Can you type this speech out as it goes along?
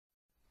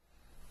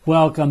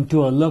Welcome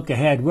to a look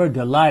ahead. We're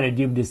delighted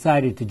you've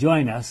decided to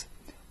join us.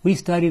 We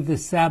study the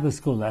Sabbath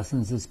School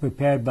lessons as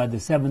prepared by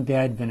the Seventh-day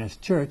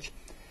Adventist Church,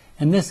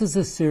 and this is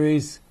a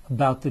series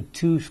about the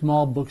two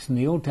small books in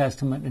the Old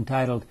Testament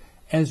entitled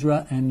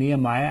Ezra and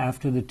Nehemiah,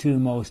 after the two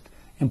most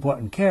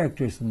important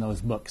characters in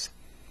those books.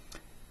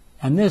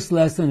 And this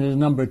lesson is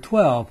number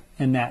 12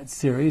 in that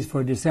series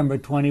for December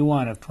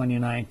 21 of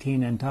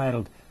 2019,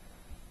 entitled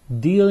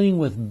Dealing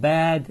with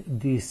Bad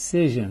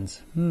Decisions.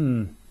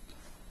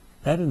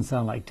 That doesn't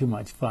sound like too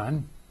much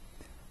fun.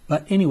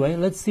 But anyway,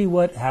 let's see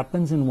what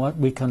happens and what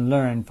we can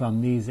learn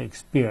from these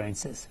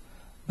experiences.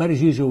 But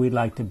as usual, we'd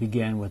like to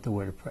begin with a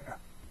word of prayer.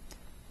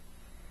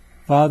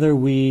 Father,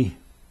 we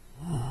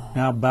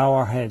now bow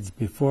our heads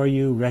before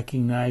you,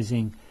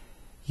 recognizing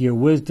your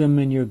wisdom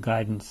and your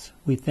guidance.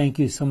 We thank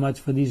you so much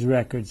for these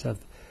records of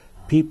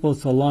people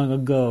so long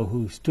ago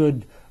who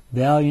stood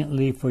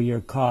valiantly for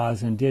your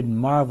cause and did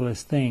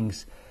marvelous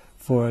things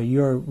for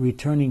your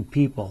returning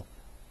people.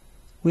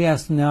 We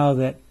ask now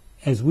that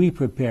as we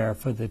prepare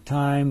for the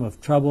time of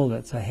trouble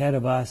that's ahead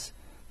of us,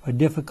 for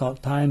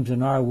difficult times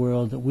in our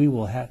world, that we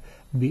will have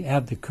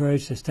the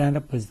courage to stand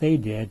up as they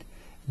did,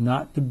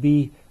 not to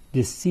be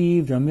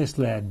deceived or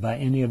misled by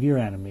any of your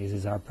enemies,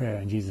 is our prayer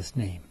in Jesus'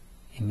 name.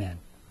 Amen.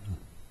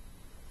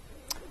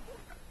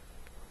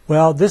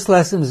 Well, this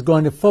lesson is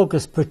going to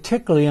focus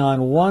particularly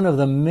on one of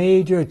the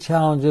major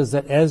challenges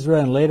that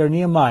Ezra and later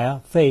Nehemiah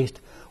faced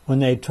when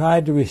they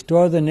tried to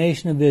restore the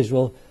nation of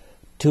Israel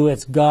to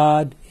its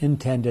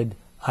God-intended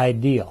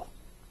ideal.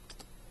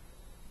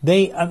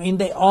 They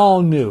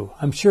all knew.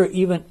 I'm sure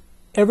even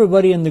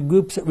everybody in the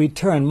groups that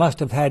returned must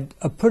have had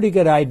a pretty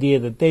good idea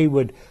that they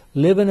would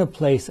live in a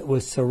place that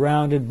was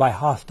surrounded by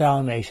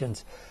hostile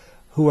nations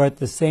who were at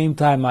the same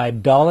time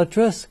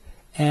idolatrous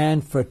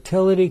and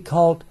fertility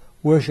cult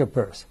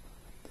worshippers.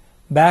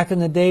 Back in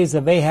the days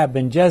of Ahab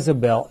and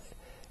Jezebel,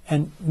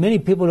 and many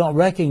people don't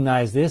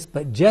recognize this,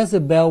 but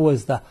Jezebel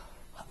was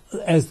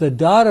as the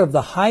daughter of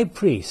the high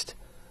priest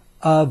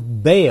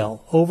of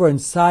Baal over in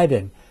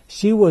Sidon.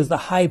 She was the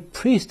high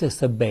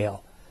priestess of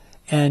Baal,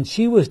 and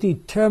she was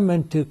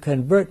determined to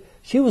convert.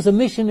 She was a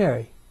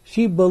missionary.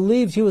 She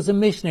believed she was a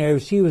missionary.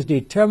 She was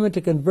determined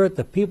to convert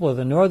the people of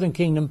the northern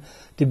kingdom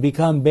to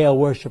become Baal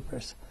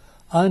worshippers.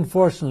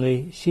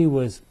 Unfortunately, she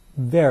was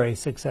very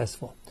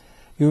successful.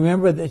 You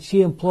remember that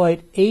she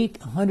employed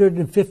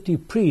 850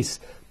 priests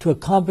to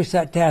accomplish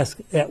that task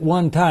at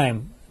one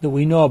time that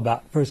we know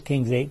about, 1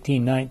 Kings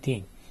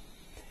 18:19.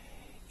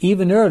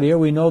 Even earlier,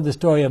 we know the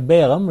story of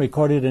Balaam,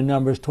 recorded in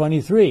Numbers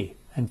 23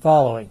 and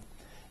following.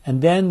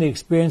 And then the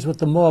experience with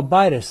the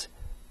Moabitish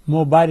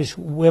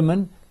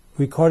women,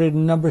 recorded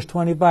in Numbers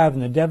 25,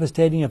 and the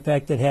devastating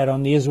effect it had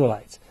on the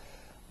Israelites.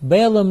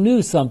 Balaam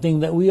knew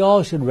something that we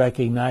all should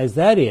recognize,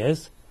 that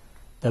is,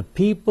 the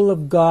people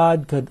of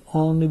God could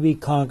only be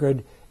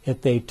conquered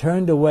if they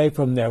turned away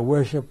from their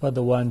worship of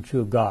the one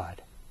true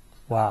God.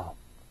 Wow.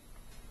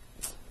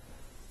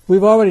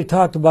 We've already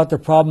talked about the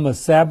problem of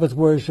Sabbath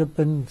worship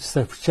and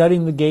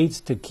shutting the gates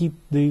to keep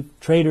the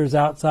traders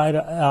outside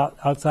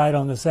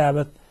on the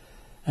Sabbath,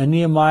 and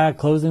Nehemiah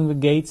closing the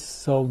gates.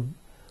 So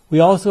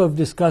we also have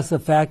discussed the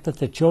fact that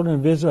the children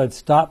of Israel had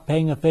stopped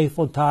paying a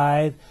faithful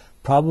tithe,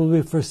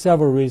 probably for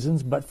several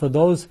reasons, but for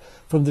those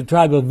from the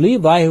tribe of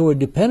Levi who were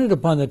dependent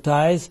upon the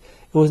tithes,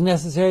 it was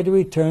necessary to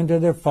return to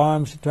their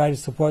farms to try to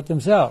support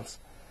themselves.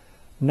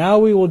 Now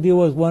we will deal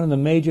with one of the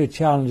major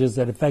challenges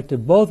that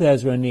affected both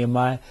Ezra and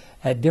Nehemiah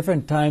at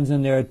different times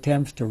in their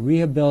attempts to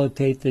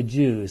rehabilitate the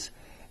Jews.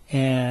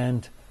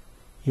 And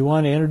you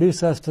want to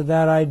introduce us to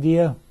that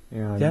idea,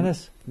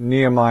 Dennis?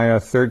 Nehemiah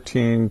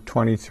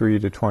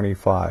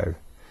 13:23-25.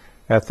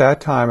 At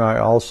that time I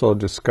also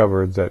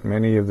discovered that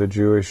many of the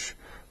Jewish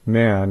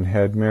men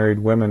had married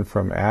women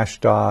from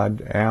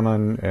Ashdod,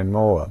 Ammon, and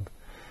Moab.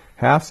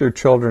 Half their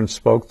children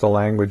spoke the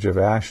language of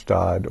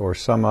Ashdod or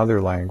some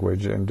other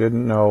language and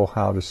didn't know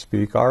how to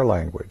speak our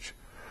language.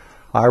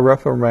 I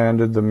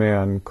reprimanded the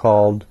men,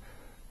 called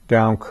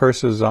down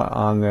curses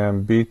on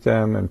them, beat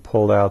them, and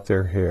pulled out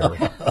their hair.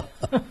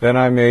 Then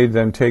I made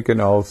them take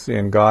an oath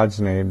in God's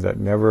name that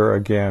never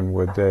again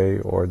would they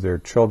or their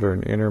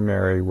children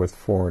intermarry with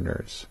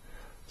foreigners.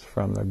 It's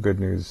from the Good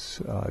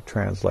News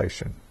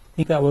translation.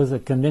 Think that was a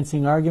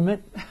convincing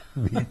argument?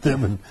 Beat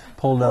them and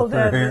pulled out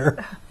their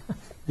hair.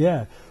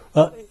 Yeah.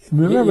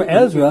 Remember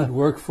Ezra. It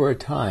worked for a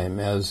time,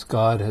 as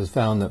God has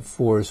found that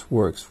force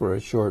works for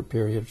a short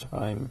period of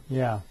time.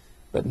 Yeah.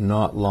 But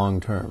not long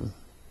term.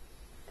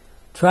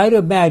 Try to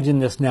imagine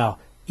this now.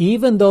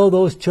 Even though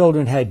those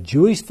children had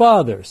Jewish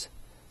fathers,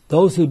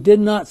 those who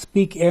did not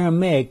speak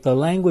Aramaic, the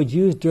language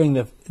used during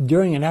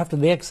and after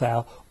the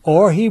exile,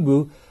 or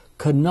Hebrew,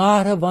 could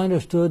not have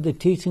understood the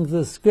teachings of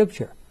the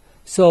Scripture.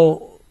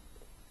 So,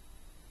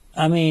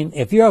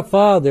 if you're a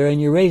father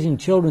and you're raising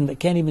children that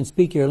can't even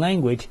speak your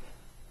language,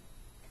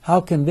 how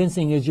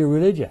convincing is your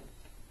religion?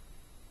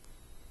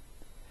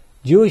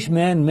 Jewish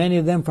men, many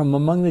of them from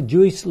among the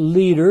Jewish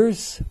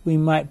leaders, we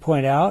might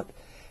point out,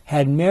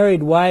 had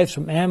married wives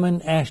from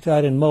Ammon,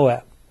 Ashdod, and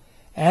Moab.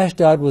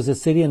 Ashdod was a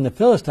city in the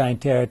Philistine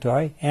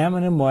territory.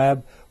 Ammon and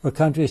Moab were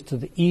countries to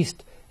the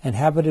east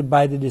inhabited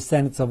by the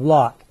descendants of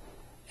Lot.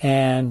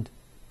 And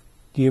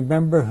do you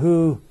remember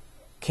who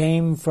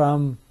came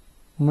from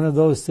one of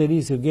those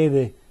cities who gave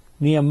the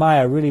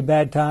Nehemiah a really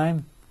bad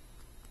time?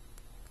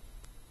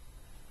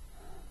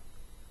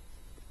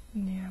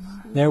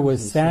 Nehemiah. There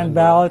was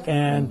Sanballat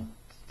and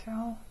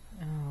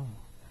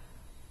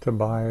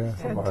Tobiah.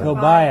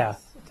 Tobiah.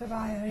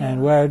 Tobiah,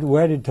 And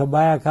where did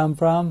Tobiah come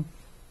from?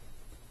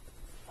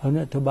 Wasn't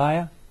it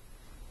Tobiah?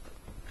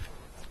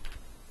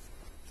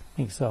 I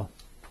think so.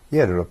 He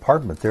had an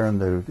apartment there in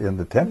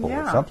the temple or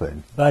Yeah.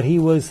 something. But he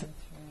was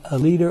a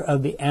leader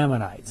of the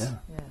Ammonites.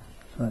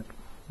 Right.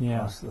 Yeah.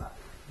 Across the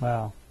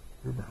Wow.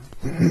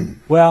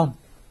 Well,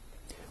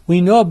 we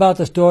know about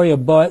the story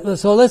of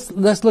Boaz. So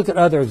let's look at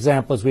other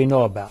examples we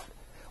know about.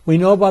 We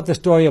know about the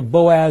story of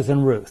Boaz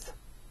and Ruth.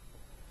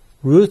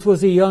 Ruth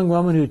was a young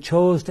woman who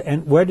chose to,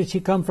 and where did she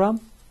come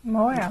from?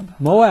 Moab.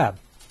 Moab.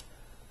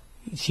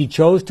 She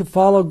chose to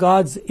follow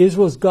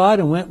Israel's God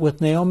and went with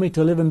Naomi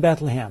to live in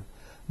Bethlehem.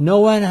 No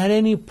one had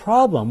any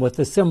problem with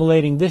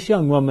assimilating this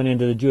young woman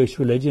into the Jewish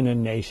religion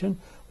and nation.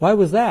 Why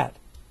was that?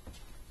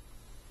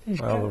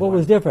 Well, What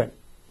was different?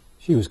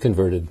 She was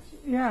converted.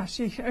 Yeah,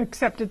 she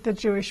accepted the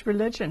Jewish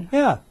religion.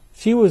 Yeah,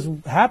 she was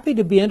happy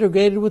to be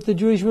integrated with the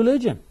Jewish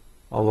religion.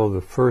 Although the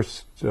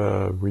first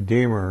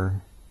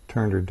Redeemer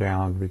turned her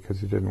down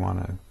because he didn't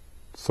want to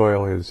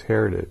soil his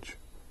heritage.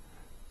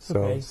 So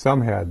Okay.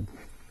 some had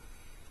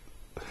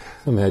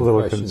Some had little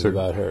questions concern.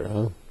 about her,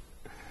 huh?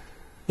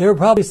 There were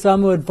probably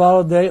some who had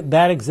followed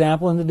that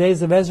example in the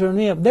days of Ezra and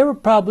Nehemiah. There were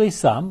probably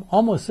some,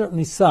 almost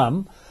certainly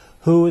some,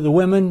 who the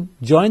women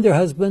joined their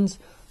husbands,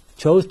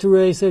 chose to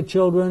raise their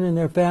children and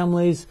their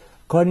families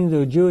according to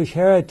their Jewish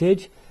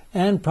heritage,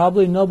 and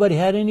probably nobody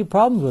had any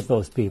problems with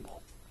those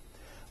people.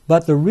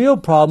 But the real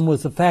problem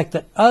was the fact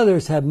that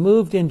others had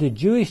moved into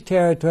Jewish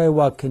territory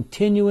while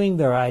continuing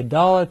their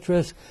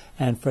idolatrous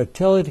and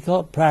fertility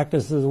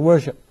practices of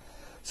worship.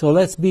 So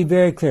let's be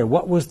very clear.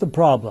 What was the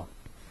problem?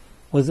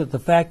 Was it the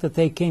fact that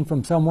they came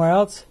from somewhere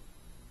else?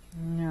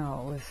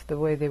 No, it was the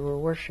way they were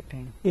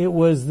worshiping. It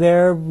was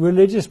their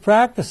religious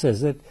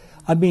practices.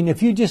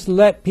 If you just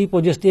let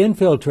people just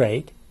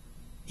infiltrate,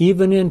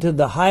 even into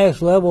the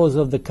highest levels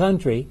of the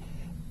country,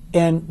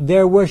 and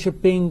they're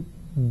worshiping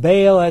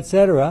Baal,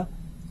 etc.,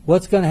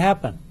 what's going to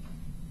happen?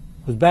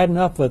 It was bad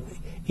enough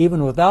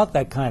even without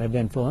that kind of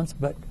influence,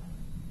 but,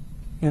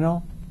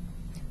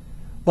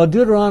 Well,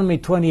 Deuteronomy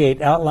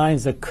 28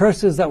 outlines the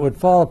curses that would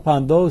fall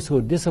upon those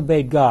who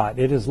disobeyed God.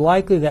 It is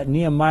likely that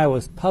Nehemiah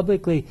was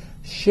publicly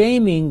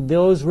shaming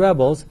those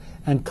rebels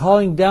and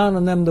calling down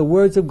on them the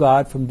words of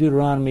God from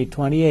Deuteronomy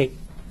 28.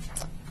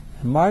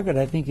 And Margaret,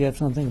 I think you have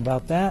something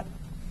about that.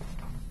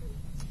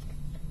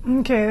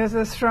 Okay, this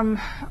is from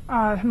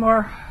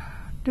more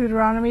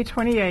Deuteronomy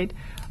 28.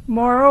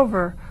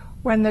 Moreover,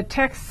 when the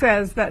text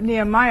says that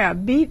Nehemiah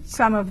beat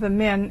some of the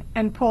men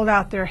and pulled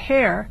out their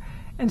hair,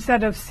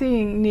 instead of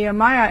seeing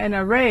Nehemiah in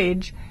a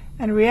rage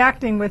and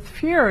reacting with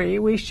fury,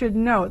 we should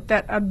note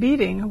that a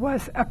beating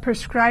was a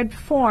prescribed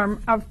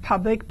form of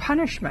public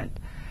punishment.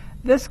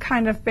 This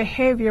kind of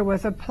behavior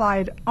was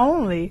applied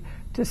only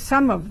to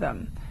some of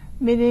them,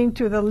 meaning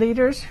to the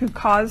leaders who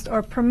caused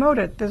or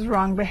promoted this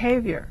wrong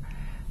behavior.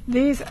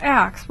 These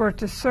acts were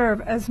to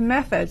serve as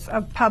methods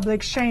of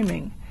public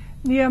shaming.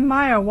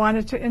 Nehemiah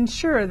wanted to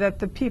ensure that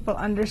the people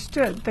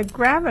understood the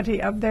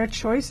gravity of their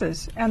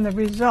choices and the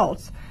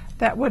results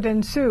that would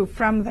ensue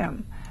from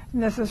them.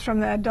 And this is from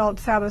the Adult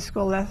Sabbath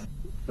School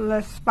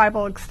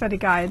Bible Study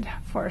Guide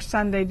for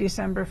Sunday,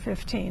 December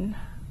 15.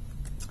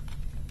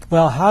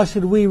 Well, how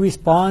should we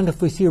respond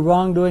if we see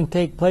wrongdoing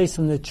take place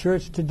in the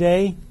church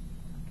today?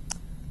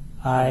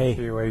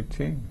 Matthew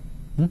 18.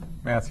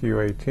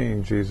 Matthew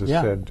 18, Jesus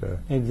said to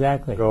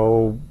exactly.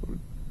 go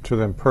to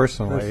them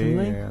personally,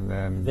 and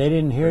then they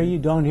didn't hear you,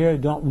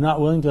 not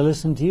willing to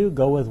listen to you,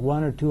 go with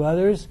one or two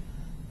others.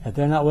 If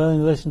they're not willing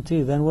to listen to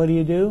you, then what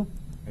do?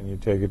 And you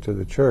take it to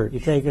the church. You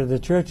take it to the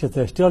church. If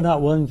they're still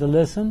not willing to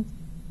listen,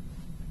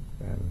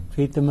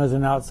 treat them as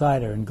an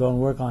outsider and go and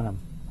work on them,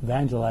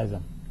 evangelize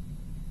them.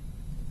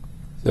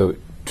 So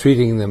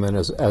treating them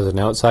as an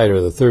outsider,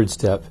 the third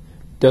step,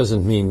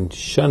 doesn't mean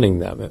shunning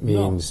them. It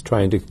means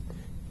trying to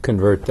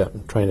convert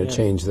them, trying to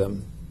change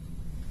them.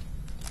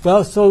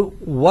 Well, so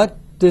what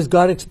does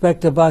God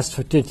expect of us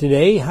for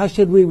today? How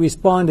should we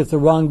respond if the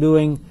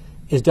wrongdoing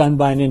is done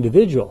by an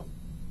individual?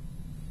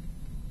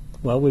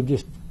 Well, we've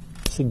just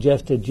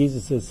suggested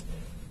Jesus'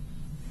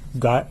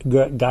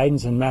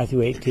 guidance in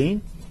Matthew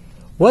 18.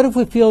 What if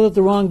we feel that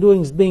the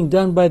wrongdoing is being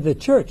done by the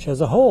church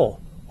as a whole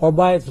or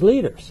by its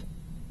leaders?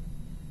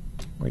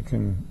 We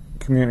can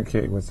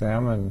communicate with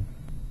them and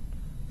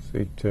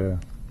seek to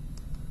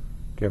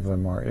give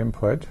them our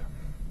input,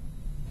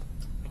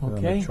 give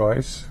them a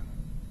choice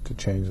to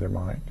change their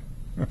mind.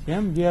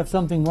 Jim, do you have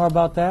something more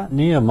about that?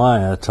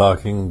 Nehemiah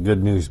talking,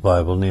 Good News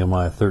Bible,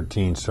 Nehemiah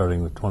 13,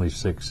 starting with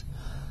 26.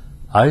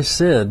 I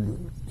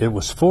said, it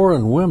was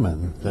foreign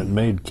women that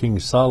made King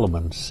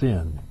Solomon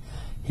sin.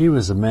 He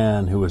was a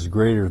man who was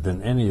greater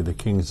than any of the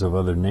kings of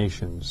other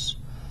nations.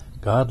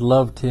 God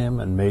loved him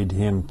and made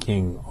him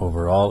king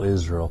over all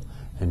Israel,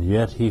 and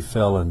yet he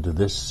fell into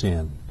this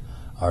sin.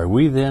 Are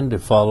we then to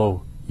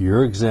follow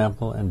your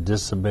example and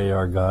disobey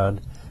our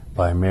God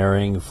by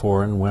marrying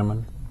foreign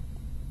women?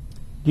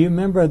 Do you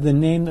remember the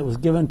name that was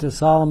given to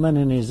Solomon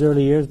in his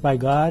early years by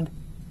God?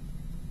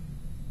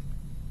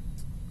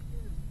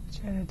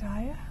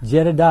 Jedediah?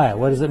 Jedediah.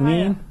 What does it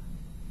mean?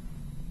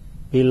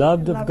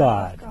 Beloved of Beloved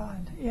God. of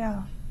God.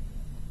 Yeah.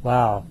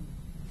 Wow.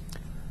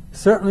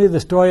 Certainly the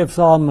story of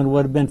Solomon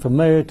would have been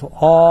familiar to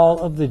all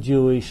of the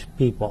Jewish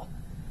people.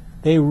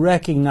 They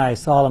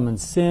recognized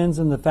Solomon's sins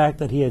and the fact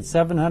that he had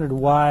 700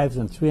 wives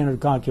and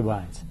 300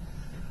 concubines.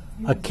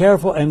 A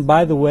careful, and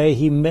by the way,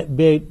 he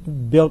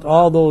built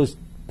all those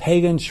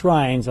pagan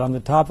shrines on the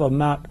top of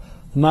Mount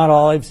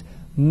Olives.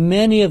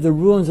 Many of the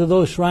ruins of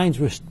those shrines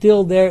were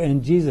still there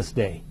in Jesus'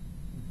 day.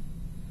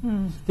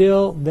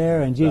 Still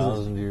there in Jesus.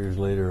 1,000 years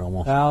later,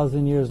 almost.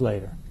 1,000 years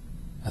later.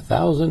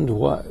 1,000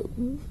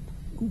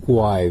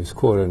 wives,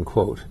 quote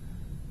unquote.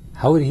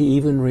 How would he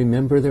even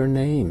remember their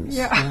names?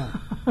 Yeah.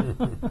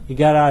 He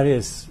got out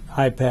his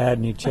iPad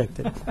and he checked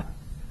it.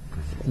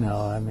 No,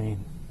 I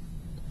mean,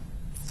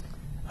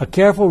 a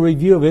careful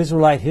review of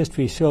Israelite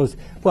history shows,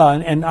 well,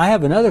 and I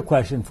have another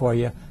question for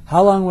you.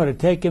 How long would it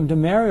take him to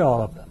marry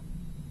all of them?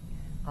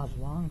 A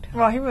long time.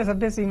 Well, he was a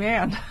busy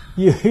man.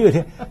 You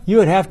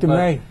would have to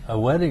marry. A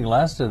wedding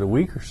lasted a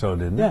week or so,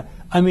 didn't it? Yeah.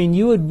 I mean,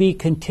 you would be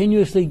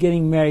continuously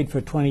getting married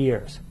for 20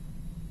 years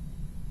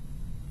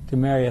to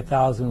marry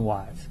 1,000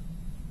 wives.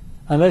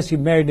 Unless you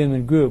married them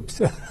in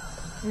groups.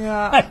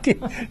 Yeah.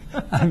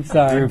 I'm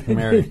sorry. Group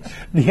marriage.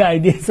 The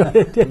idea is what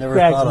it Never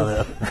thought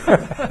of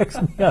that.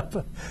 cracks me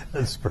up.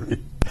 That's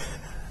pretty.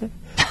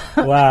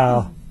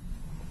 Wow.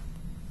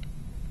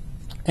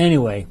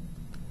 Anyway,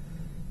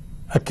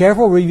 a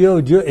careful review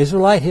of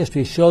Israelite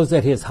history shows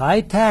that his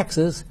high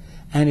taxes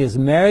and his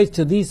marriage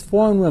to these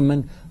foreign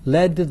women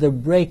led to the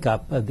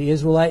breakup of the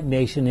Israelite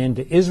nation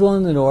into Israel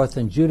in the north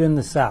and Judah in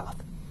the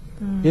south.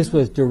 This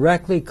was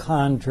directly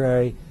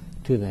contrary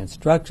to the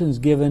instructions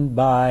given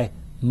by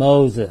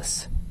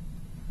Moses.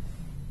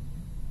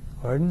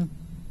 Gordon?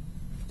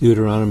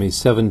 Deuteronomy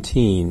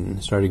 17,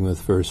 starting with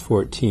verse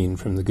 14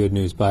 from the Good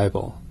News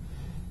Bible.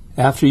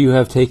 After you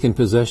have taken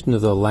possession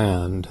of the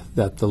land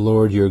that the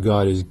Lord your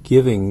God is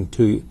going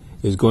to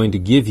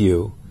give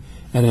you,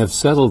 and have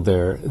settled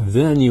there,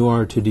 then you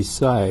will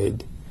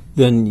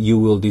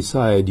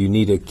decide you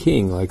need a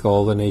king like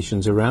all the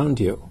nations around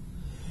you.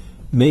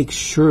 Make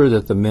sure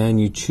that the man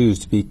you choose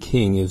to be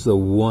king is the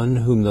one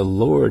whom the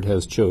Lord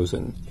has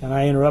chosen. Can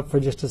I interrupt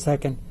for just a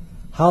second?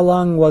 How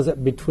long was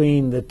it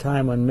between the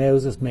time when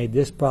Moses made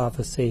this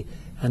prophecy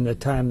and the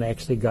time they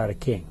actually got a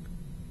king?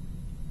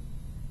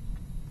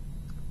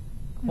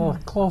 Well,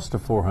 close to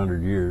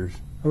 400 years.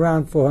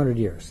 Around 400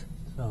 years.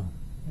 So,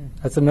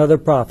 That's another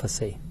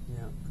prophecy.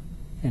 yeah.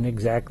 And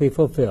exactly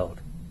fulfilled.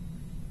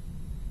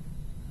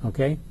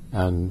 Okay?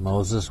 And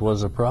Moses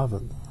was a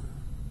prophet.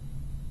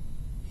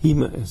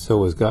 so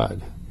was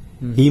God.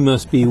 He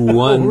must be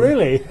one. Oh,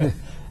 really?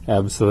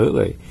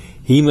 Absolutely.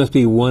 He must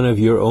be one of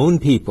your own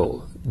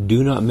people.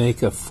 Do not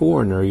make a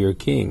foreigner your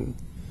king.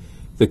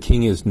 The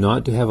king is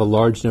not to have a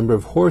large number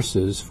of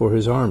horses for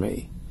his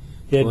army.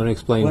 You want to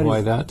explain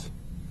why that?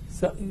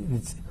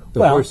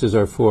 The horses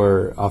are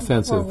for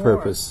offensive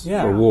purpose,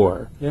 for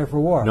war. They're for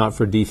war. Not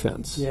for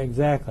defense. Yeah,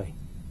 exactly.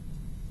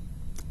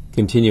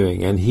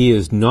 Continuing, and he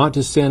is not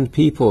to send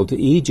people to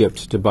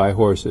Egypt to buy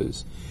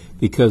horses,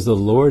 because the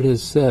Lord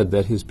has said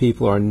that his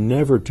people are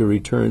never to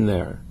return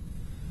there.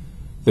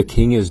 The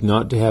king is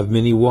not to have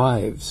many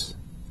wives,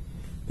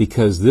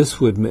 because this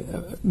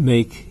would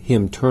make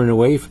him turn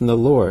away from the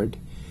Lord,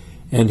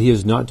 and he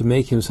is not to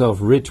make himself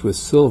rich with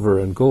silver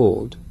and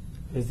gold.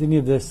 Does any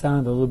of this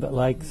sound a little bit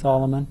like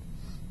Solomon?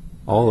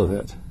 All of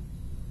it.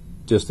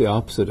 Just the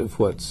opposite of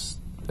what's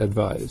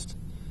advised.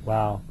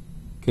 Wow.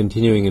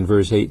 Continuing in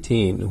verse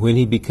 18, when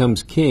he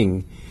becomes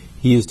king,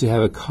 he is to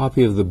have a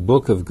copy of the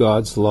book of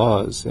God's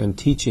laws and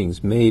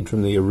teachings made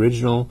from the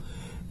original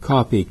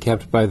copy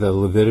kept by the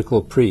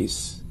Levitical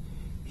priests.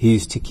 He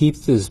is to keep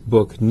this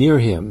book near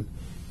him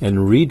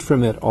and read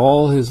from it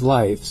all his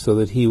life, so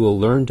that he will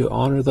learn to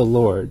honor the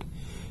Lord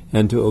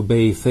and to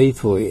obey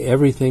faithfully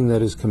everything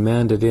that is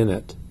commanded in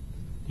it.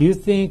 Do you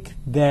think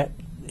that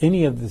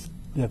any of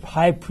the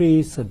high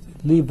priests, the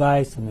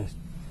Levites, and the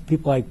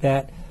people like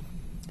that,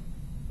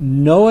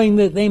 knowing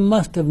that they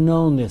must have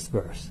known this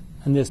verse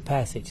and this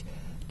passage,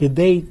 did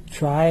they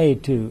try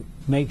to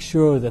make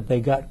sure that they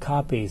got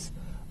copies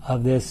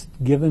of this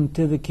given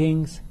to the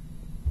kings?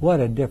 What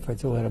a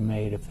difference it would have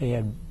made if they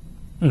had...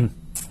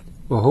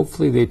 Well,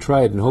 hopefully they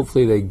tried, and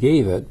hopefully they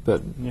gave it,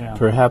 but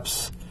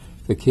perhaps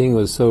the king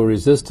was so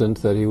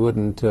resistant that he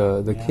wouldn't.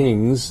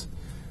 Kings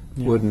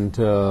wouldn't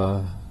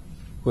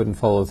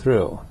follow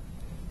through.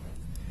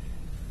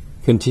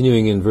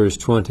 Continuing in verse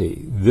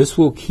 20, this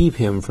will keep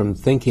him from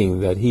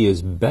thinking that he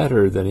is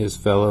better than his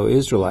fellow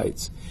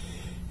Israelites,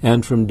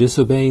 and from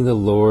disobeying the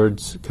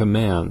Lord's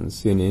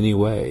commands in any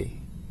way.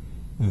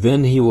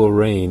 Then he will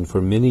reign for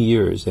many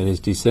years, and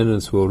his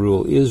descendants will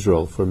rule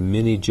Israel for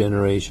many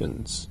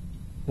generations.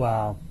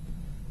 Wow.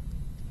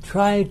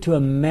 Try to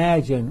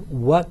imagine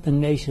what the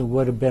nation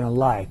would have been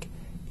like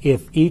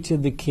if each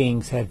of the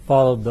kings had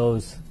followed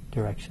those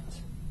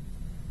directions.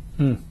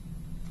 How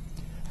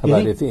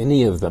about if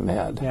any of them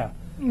had? Yeah.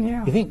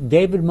 Yeah. You think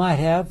David might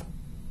have?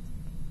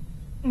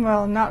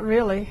 Well, not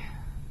really.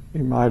 He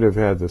might have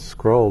had the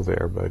scroll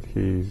there, but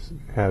he's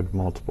had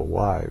multiple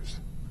wives.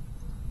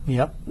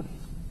 Yep.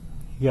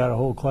 He got a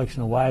whole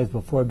collection of wives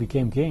before he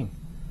became king.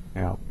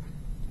 Yeah.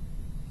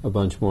 A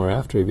bunch more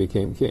after he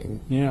became king.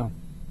 Yeah.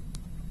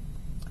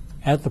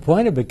 At the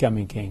point of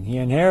becoming king, he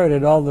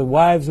inherited all the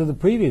wives of the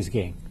previous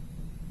king.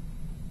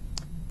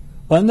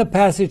 Well, in the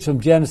passage from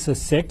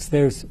Genesis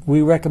 6,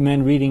 we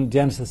recommend reading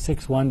Genesis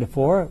 6,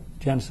 1-4,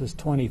 Genesis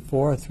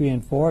 24, 3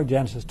 and 4,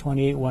 Genesis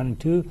 28, 1 and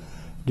 2,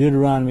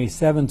 Deuteronomy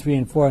 7, 3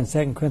 and 4, and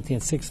 2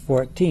 Corinthians 6,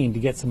 14 to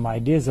get some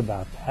ideas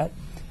about that.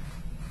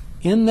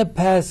 In the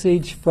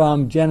passage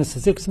from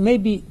Genesis 6,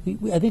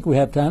 I think we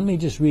have time. Let me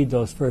just read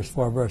those first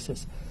 4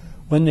 verses.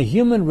 When the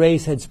human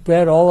race had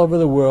spread all over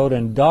the world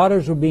and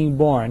daughters were being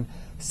born,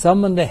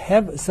 some of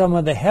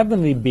the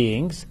heavenly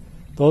beings,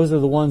 those are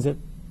the ones that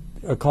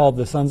are called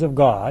the sons of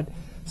God,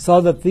 saw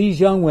that these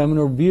young women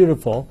were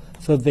beautiful,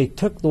 so they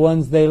took the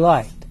ones they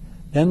liked.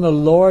 Then the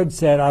Lord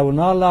said, I will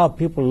not allow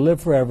people to live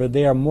forever.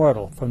 They are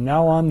mortal. From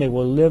now on they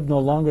will live no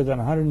longer than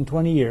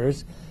 120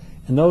 years.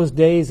 In those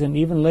days and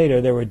even later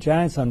there were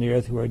giants on the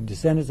earth who were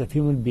descendants of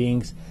human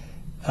beings,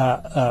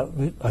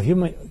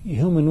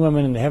 human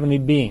women and the heavenly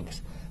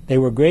beings. They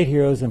were great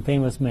heroes and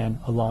famous men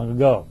long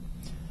ago.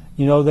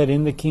 You know that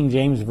in the King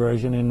James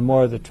Version, in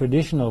more of the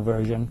traditional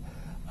version,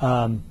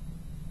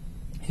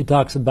 he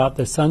talks about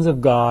the sons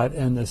of God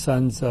and the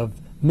sons of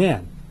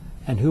men.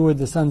 And who were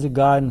the sons of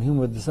God and whom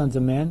were the sons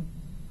of men?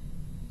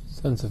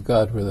 Sons of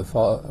God were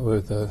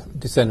the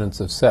descendants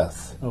of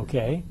Seth.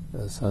 Okay.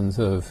 The sons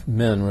of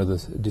men were the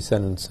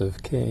descendants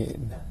of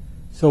Cain.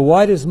 So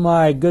why does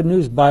my Good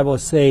News Bible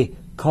say,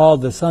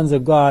 called the sons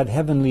of God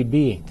heavenly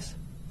beings?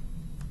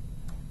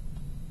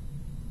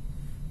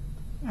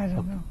 I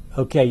don't know.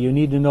 Okay, you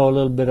need to know a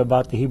little bit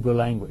about the Hebrew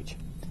language.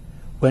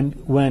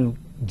 When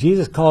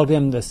Jesus called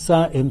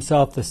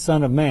himself the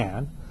Son of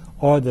Man,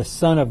 or the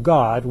Son of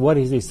God, what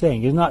is he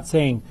saying? He's not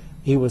saying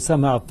he was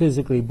somehow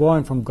physically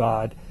born from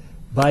God.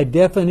 By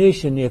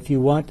definition, if you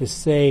want to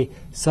say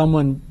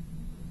someone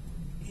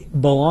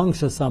belongs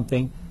to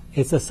something,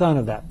 it's a son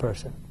of that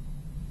person,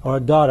 or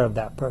a daughter of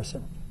that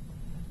person.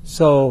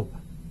 So,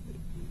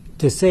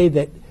 to say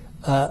that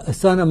a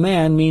son of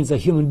man means a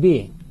human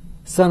being.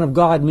 Son of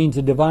God means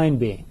a divine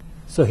being.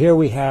 So here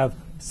we have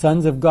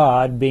sons of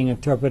God being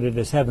interpreted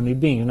as heavenly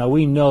beings. Now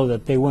we know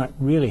that they weren't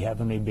really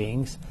heavenly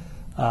beings.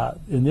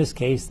 In this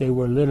case, they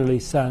were literally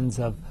sons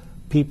of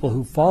people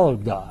who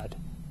followed God.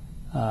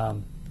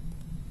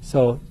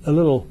 So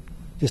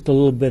just a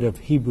little bit of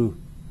Hebrew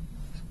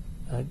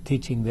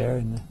teaching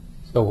there.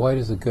 So why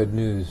does the Good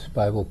News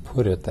Bible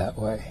put it that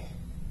way?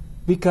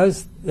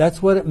 Because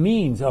that's what it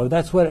means, or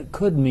that's what it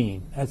could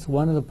mean. That's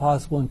one of the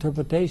possible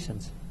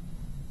interpretations.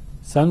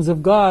 Sons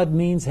of God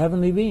means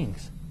heavenly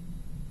beings.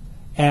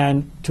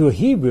 And to a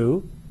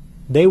Hebrew,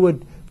 they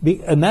would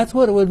be, and that's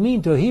what it would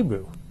mean to a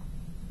Hebrew.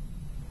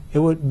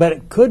 But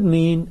it could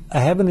mean a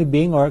heavenly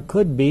being, or it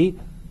could be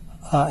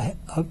a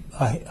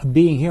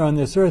being here on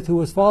this earth who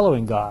was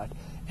following God.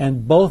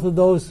 And both of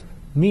those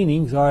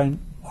meanings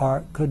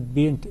could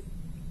be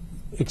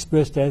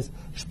expressed as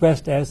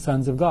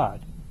sons of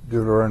God.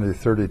 Deuteronomy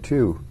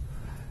 32,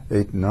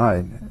 8 and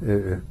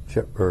 9,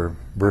 or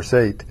verse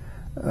 8,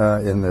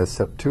 in the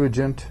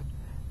Septuagint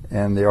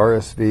and the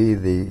RSV,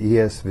 the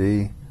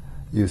ESV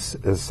use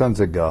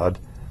sons of God.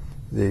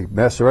 The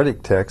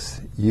Masoretic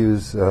texts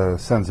use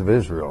sons of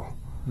Israel.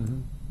 Mm-hmm.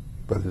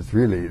 But it's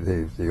really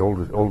the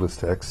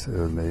oldest text,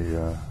 and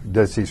the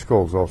Dead Sea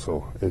Scrolls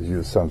also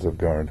use sons of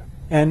God.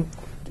 And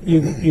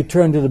you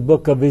turn to the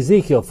book of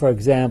Ezekiel, for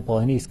example,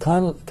 and he's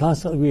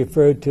constantly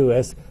referred to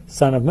as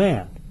Son of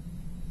Man.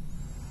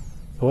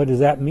 What does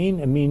that mean?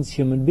 It means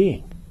human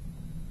being.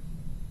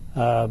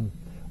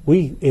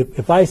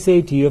 If I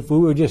say to you, if we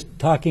were just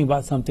talking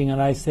about something,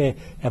 and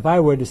if I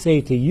were to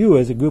say to you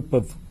as a group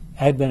of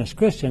Adventist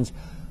Christians,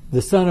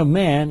 the Son of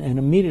Man, and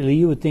immediately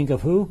you would think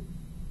of who?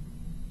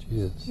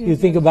 Jesus. You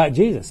think about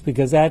Jesus,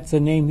 because that's the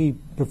name he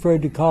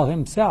preferred to call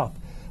himself.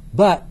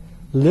 But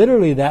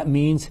literally that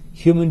means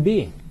human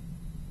being.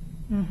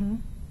 Mm-hmm.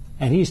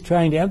 And he's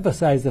trying to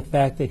emphasize the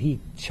fact that he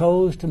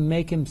chose to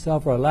make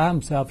himself, or allow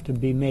himself to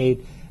be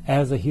made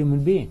as a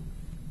human being.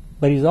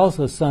 But he's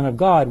also Son of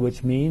God,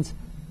 which means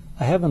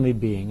a heavenly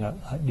being,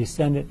 a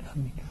descendant,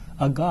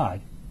 a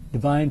God,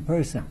 divine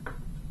person.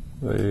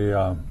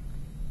 The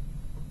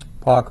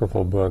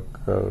apocryphal book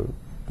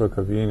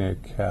of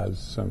Enoch has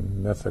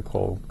some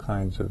mythical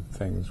kinds of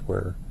things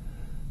where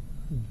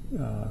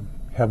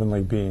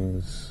heavenly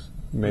beings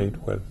mate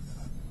with,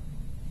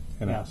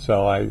 Yeah.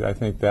 So I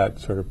think that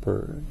sort of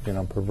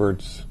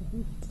perverts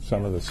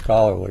some of the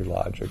scholarly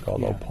logic,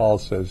 although Paul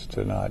says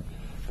to not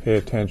pay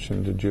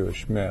attention to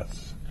Jewish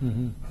myths.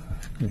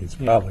 Mm-hmm. He's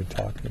probably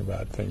talking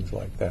about things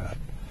like that.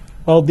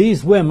 Well,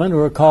 these women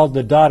were called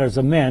the daughters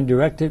of men.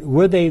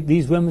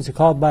 These women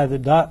called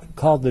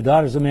the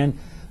daughters of men,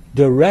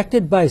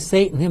 directed by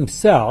Satan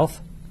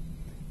himself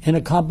in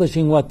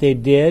accomplishing what they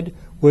did?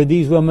 Were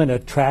these women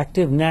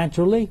attractive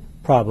naturally?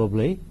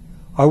 Probably.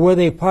 Or were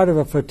they part of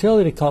a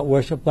fertility cult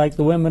worship like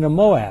the women of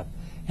Moab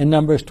in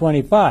Numbers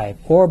 25?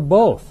 Or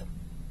both?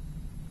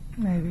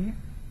 Maybe.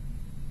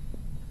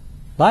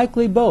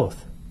 Likely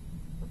both.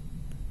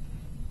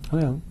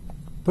 Well,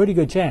 pretty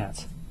good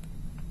chance.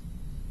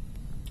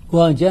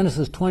 Well, in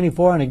Genesis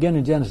 24 and again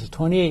in Genesis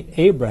 28,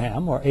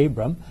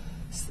 Abram,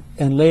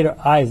 and later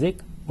Isaac,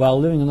 while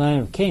living in the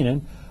land of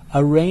Canaan,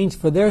 arranged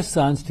for their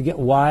sons to get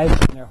wives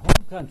in their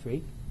home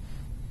country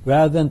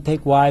rather than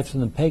take wives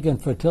from the pagan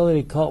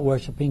fertility cult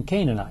worshipping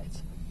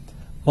Canaanites.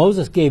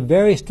 Moses gave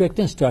very strict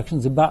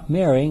instructions about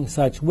marrying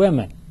such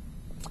women.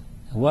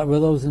 And what were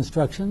those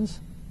instructions?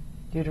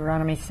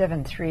 Deuteronomy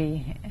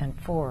 7:3 and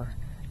 4.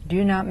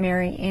 Do not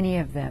marry any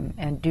of them,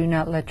 and do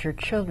not let your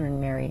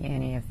children marry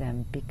any of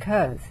them,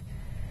 because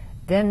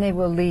then they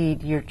will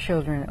lead your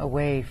children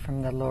away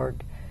from the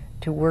Lord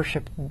to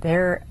worship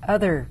their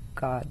other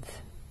gods.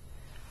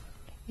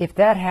 If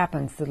that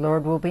happens, the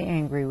Lord will be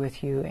angry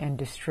with you and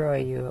destroy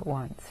you at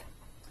once.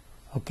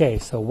 Okay,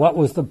 so what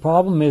was the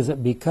problem? Is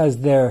it because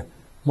they're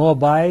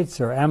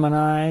Moabites or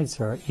Ammonites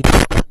or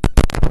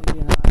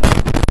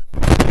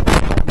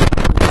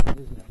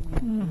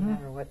No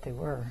matter what they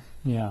were.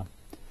 Yeah.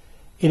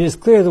 It is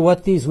clear that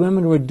what these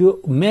men were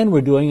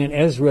doing in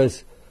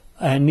Ezra's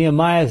and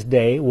Nehemiah's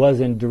day was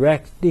in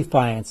direct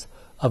defiance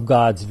of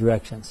God's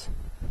directions.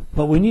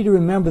 But we need to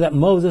remember that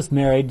Moses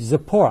married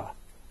Zipporah,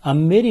 a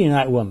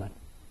Midianite woman.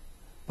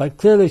 But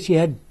clearly she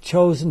had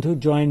chosen to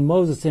join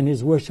Moses in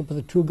his worship of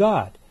the true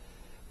God.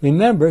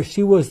 Remember,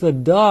 she was the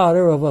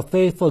daughter of a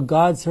faithful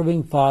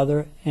God-serving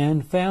father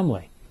and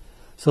family.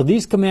 So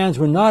these commands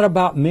were not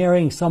about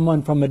marrying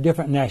someone from a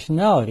different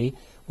nationality.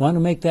 I want to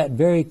make that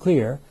very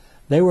clear.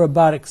 They were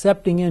about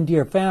accepting into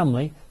your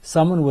family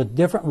someone with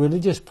different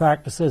religious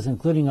practices,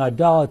 including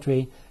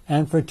idolatry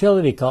and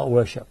fertility cult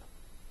worship.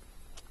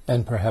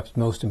 And perhaps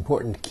most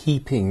important,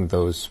 keeping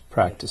those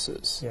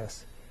practices.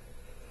 Yes.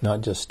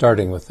 Not just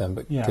starting with them,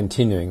 but Yeah.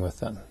 continuing with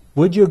them.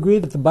 Would you agree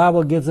that the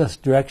Bible gives us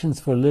directions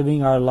for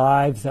living our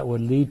lives that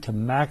would lead to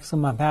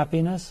maximum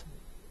happiness?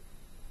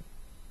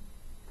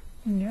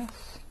 Yes.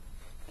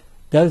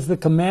 Does the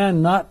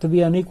command not to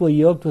be unequally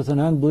yoked with an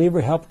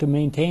unbeliever help to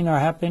maintain our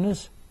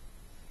happiness?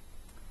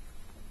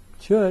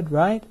 Should,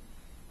 right?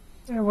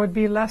 There would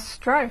be less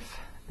strife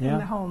Yeah. in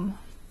the home.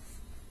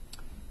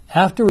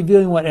 After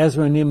reviewing what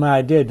Ezra and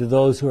Nehemiah did to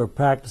those who were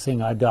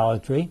practicing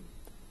idolatry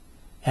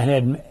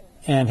and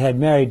had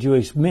married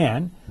Jewish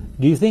men,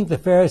 do you think the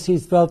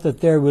Pharisees felt that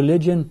their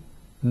religion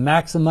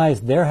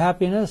maximized their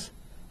happiness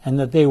and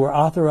that they were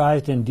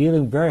authorized in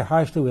dealing very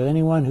harshly with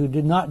anyone who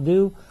did not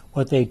do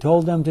what they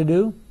told them to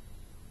do?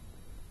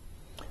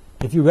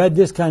 If you read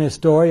this kind of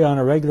story on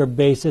a regular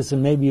basis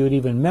and maybe you would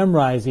even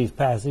memorize these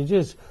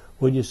passages,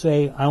 would you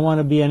say, I want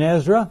to be an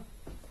Ezra?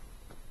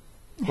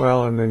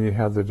 Well, and then you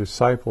have the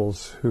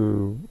disciples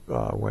who,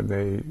 when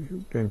they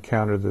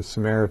encountered the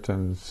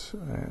Samaritans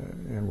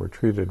and were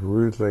treated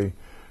rudely,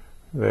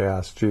 they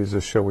asked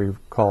Jesus, shall we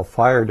call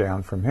fire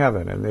down from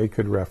heaven? And they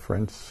could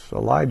reference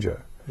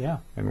Elijah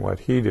and what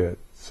he did.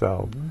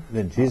 So,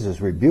 Then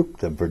Jesus rebuked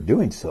them for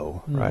doing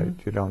so. right,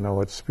 you don't know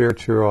what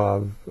spirit you're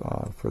of,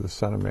 for the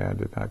Son of Man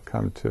did not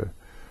come to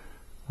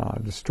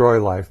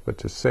destroy life, but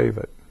to save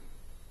it.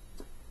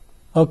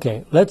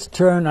 Okay, let's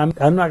turn.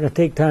 I'm not going to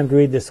take time to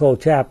read this whole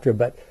chapter,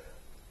 but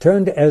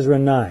turn to Ezra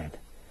 9.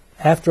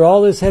 After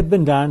all this had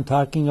been done,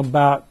 talking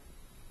about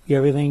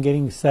everything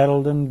getting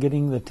settled and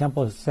getting the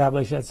temple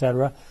established,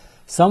 etc.,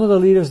 some of the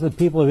leaders of the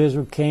people of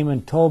Israel came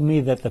and told me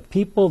that the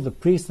people, the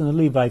priests and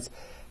the Levites,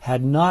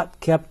 had not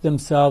kept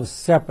themselves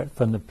separate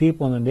from the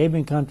people in the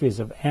neighboring countries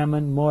of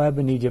Ammon, Moab,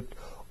 and Egypt,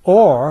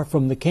 or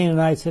from the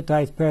Canaanites,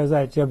 Hittites,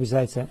 Perizzites,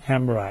 Jebusites, and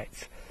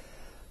Amorites.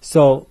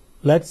 So,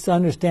 let's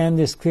understand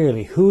this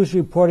clearly. Who's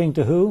reporting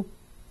to who?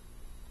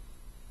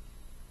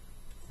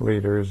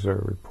 Leaders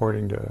are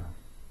reporting to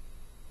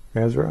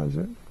Ezra, is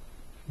it?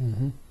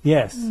 Mm-hmm.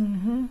 Yes.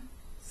 Mm-hmm.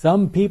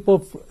 Some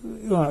people,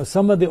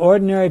 some of the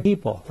ordinary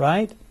people,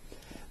 right?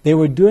 They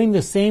were doing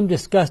the same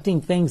disgusting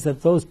things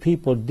that those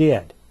people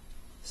did.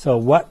 So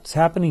what's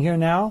happening here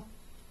now?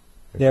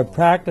 They're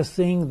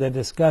practicing the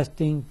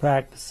disgusting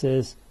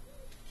practices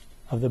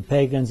of the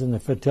pagans and the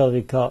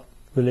fertility cult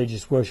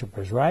religious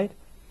worshippers, right?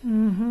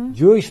 Mm-hmm.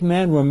 Jewish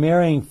men were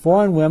marrying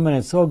foreign women,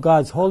 and so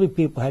God's holy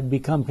people had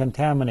become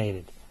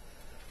contaminated.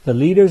 The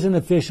leaders and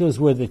officials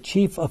were the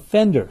chief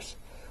offenders.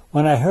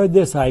 When I heard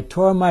this, I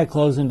tore my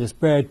clothes in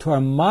despair, tore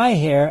my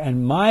hair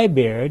and my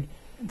beard,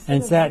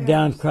 and sat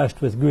down crushed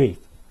with grief.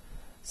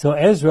 So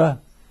Ezra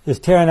is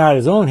tearing out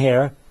his own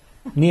hair.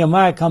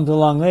 Nehemiah comes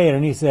along later,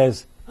 and he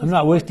says, I'm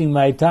not wasting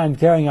my time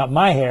tearing out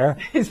my hair.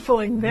 He's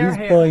pulling their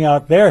hair. He's pulling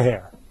out their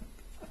hair.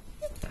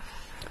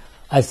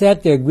 I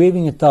sat there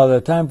grieving until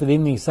the time for the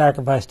evening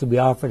sacrifice to be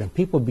offered, and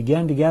people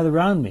began to gather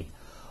around me.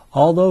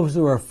 All those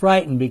who were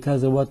frightened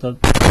because of what the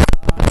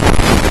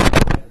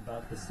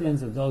about the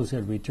sins of those who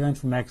had returned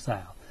from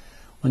exile.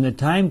 When the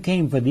time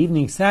came for the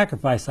evening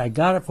sacrifice, I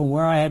got up from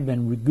where I had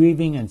been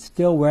grieving and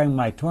still wearing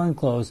my torn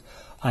clothes.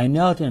 I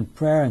knelt in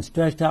prayer and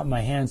stretched out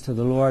my hands to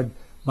the Lord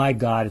my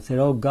God and said,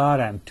 "Oh God,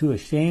 I am too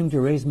ashamed to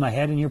raise my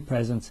head in your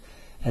presence,"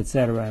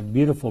 etc. A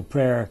beautiful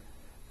prayer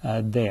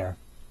there.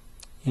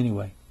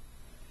 Anyway.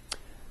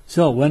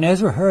 So when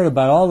Ezra heard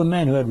about all the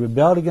men who had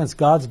rebelled against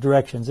God's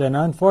directions, and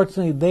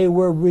unfortunately they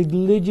were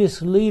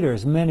religious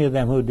leaders, many of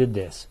them who did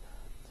this,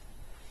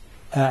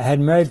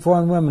 had married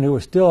foreign women who were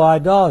still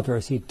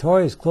idolaters, he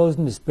tore his clothes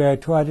in despair,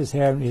 tore out his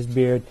hair and his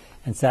beard,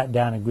 and sat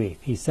down in grief.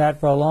 He sat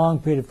for a long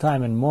period of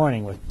time in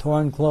mourning with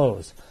torn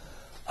clothes.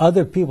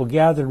 Other people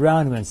gathered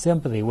around him in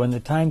sympathy. When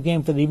the time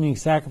came for the evening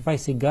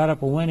sacrifice, he got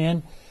up and went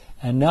in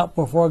and knelt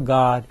before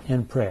God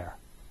in prayer.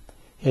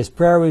 His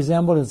prayer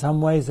resembled in some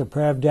ways the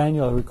prayer of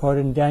Daniel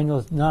recorded in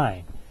Daniel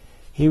 9.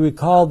 He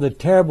recalled the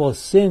terrible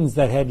sins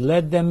that had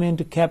led them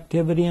into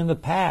captivity in the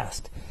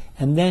past.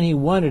 And then he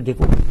wondered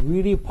if it was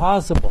really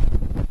possible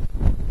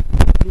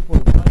people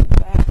were going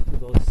back to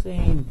those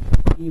same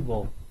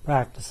evil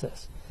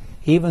practices.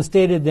 He even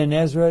stated in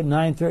Ezra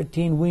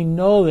 9:13, "We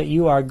know that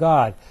you, our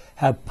God,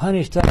 have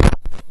punished us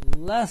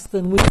less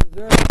than we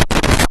deserve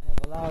and have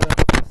allowed us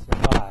to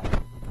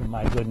survive," from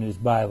my Good News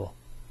Bible.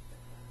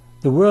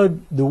 The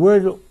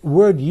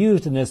word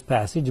used in this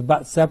passage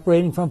about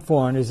separating from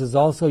foreigners is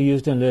also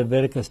used in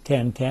Leviticus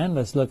 10:10.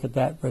 Let's look at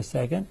that for a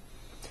second.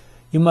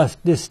 You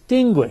must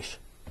distinguish.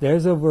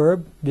 There's a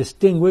verb,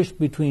 distinguish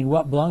between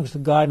what belongs to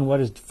God and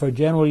what is for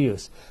general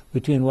use,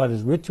 between what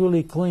is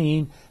ritually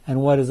clean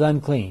and what is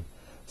unclean.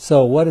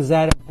 So what does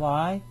that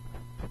imply?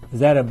 Is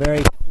that a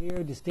very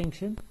clear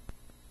distinction?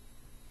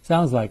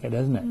 Sounds like it,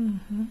 doesn't it?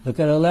 Mm-hmm. Look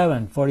at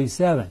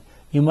 11:47.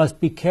 You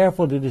must be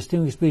careful to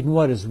distinguish between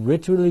what is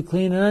ritually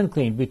clean and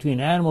unclean,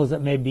 between animals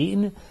that may be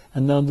eaten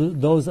and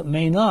those that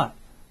may not.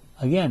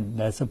 Again,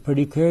 that's a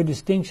pretty clear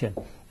distinction.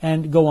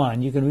 And go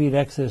on. You can read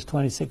Exodus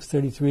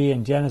 26:33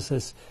 and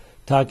Genesis,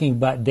 talking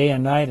about day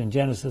and night in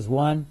Genesis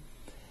 1.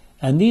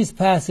 And these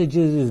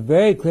passages is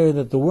very clear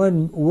that the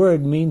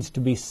word means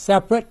to be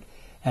separate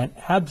and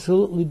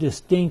absolutely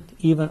distinct,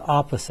 even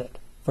opposite.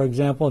 For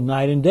example,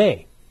 night and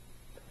day.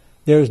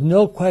 There is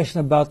no question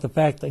about the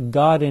fact that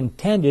God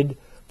intended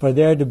for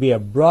there to be a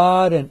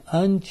broad and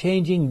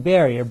unchanging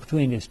barrier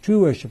between his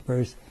true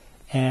worshippers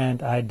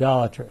and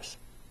idolaters.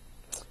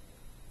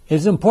 It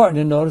is important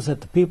to notice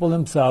that the people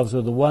themselves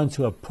were the ones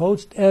who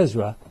approached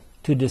Ezra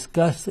to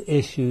discuss the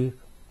issue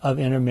of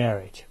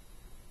intermarriage.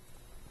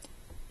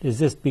 Is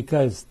this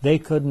because they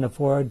couldn't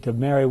afford to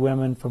marry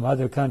women from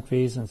other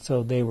countries and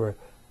so they were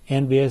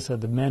envious of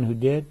the men who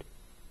did?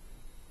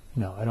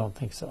 No, I don't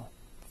think so.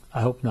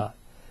 I hope not.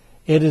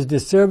 It is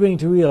disturbing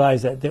to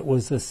realize that it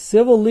was the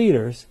civil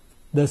leaders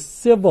who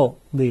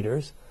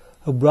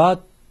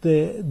brought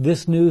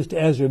this news to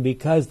Ezra,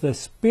 because the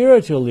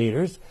spiritual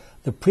leaders,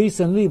 the priests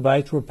and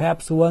Levites, were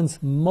perhaps the ones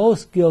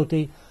most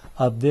guilty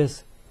of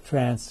this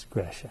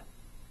transgression.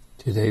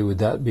 Today, would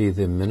that be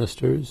the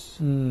ministers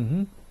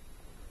and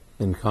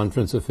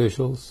conference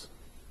officials?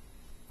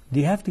 Do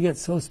you have to get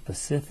so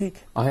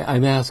specific?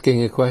 I'm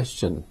asking a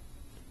question.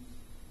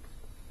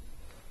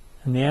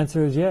 And the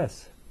answer is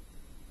yes.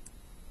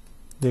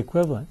 The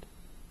equivalent.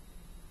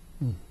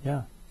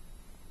 Yeah.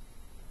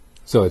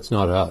 So it's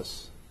not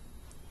us.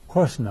 Of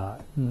course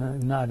not.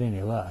 Not any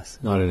of us.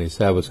 Not any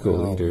Sabbath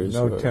school leaders.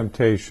 No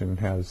temptation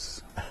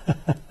has.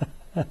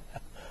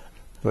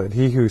 But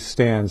he who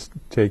stands,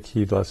 take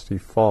heed lest he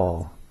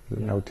fall.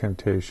 Yeah. No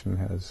temptation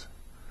has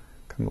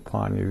come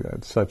upon you,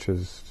 such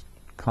as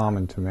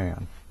common to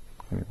man.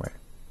 Anyway.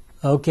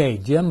 Okay,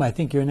 Jim, I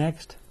think you're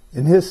next.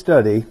 In his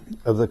study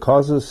of the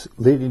causes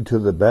leading to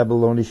the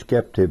Babylonish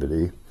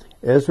captivity,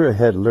 Ezra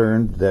had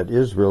learned that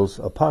Israel's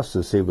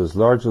apostasy was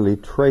largely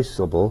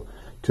traceable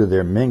to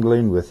their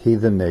mingling with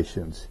heathen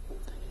nations.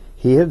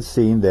 He had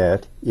seen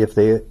that if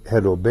they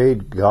had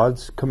obeyed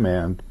God's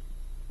command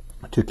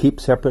to keep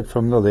separate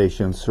from the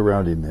nations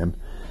surrounding them,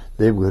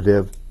 they would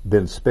have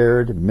been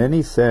spared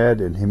many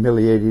sad and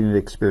humiliating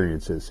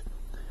experiences.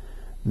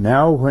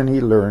 Now, when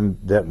he learned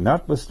that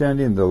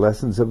notwithstanding the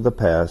lessons of the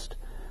past,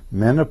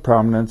 men of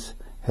prominence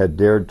had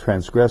dared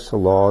transgress the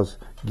laws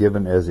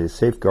given as a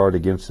safeguard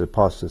against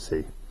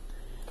apostasy,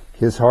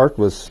 his heart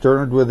was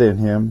stirred within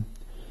him.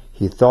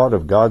 He thought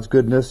of God's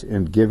goodness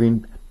in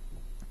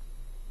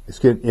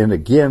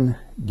again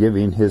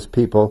giving his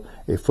people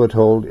a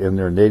foothold in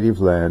their native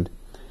land,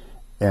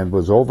 and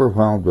was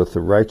overwhelmed with the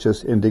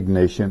righteous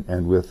indignation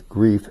and with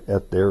grief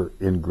at their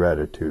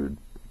ingratitude.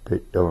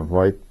 Ellen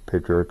White,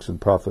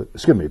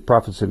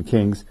 Prophets and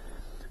Kings,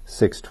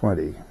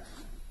 6:20.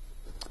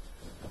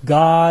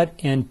 God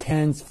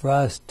intends for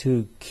us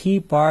to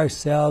keep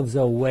ourselves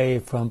away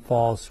from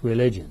false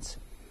religions.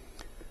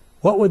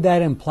 What would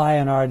that imply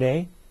in our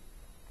day?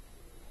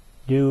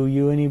 Do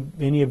you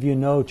any of you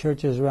know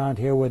churches around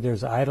here where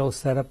there's idols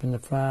set up in the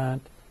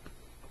front,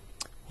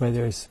 where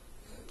there's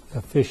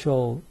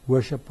official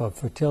worship of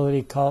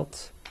fertility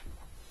cults?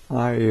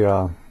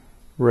 I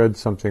read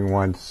something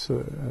once.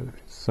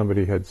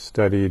 Somebody had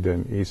studied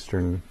an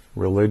Eastern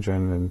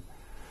religion, and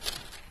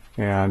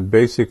And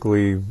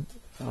basically,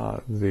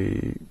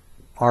 the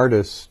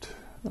artist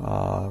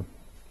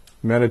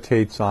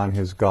meditates on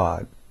his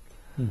God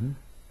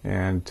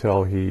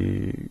until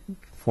he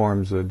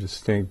forms a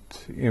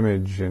distinct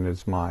image in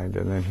his mind,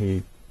 and then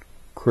he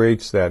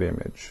creates that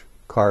image,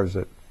 carves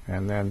it,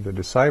 and then the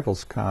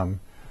disciples come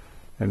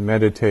and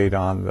meditate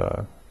on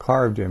the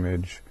carved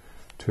image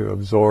to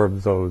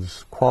absorb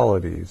those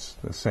qualities,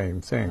 the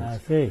same things. I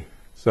see.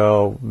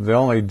 So the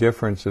only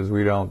difference is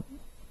we don't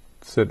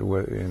sit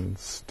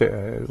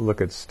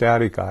look at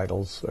static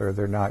idols, or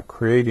they're not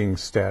creating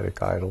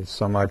static idols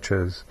so much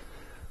as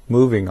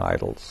moving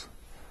idols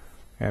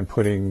and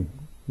putting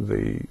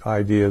the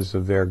ideas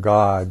of their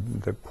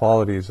God, the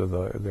qualities of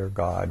their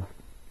God,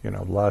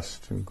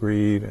 lust and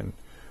greed and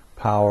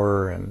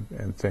power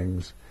and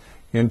things,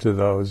 into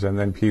those, and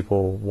then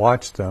people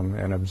watch them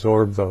and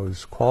absorb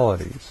those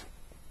qualities.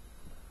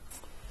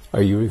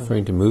 Are you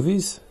referring to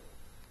movies?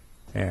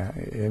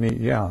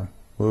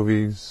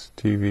 Movies,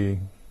 TV,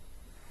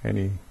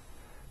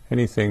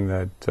 anything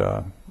that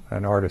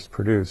an artist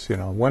produces.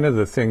 One of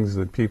the things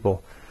that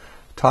people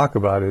talk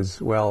about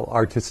is,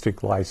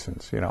 artistic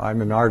license.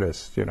 I'm an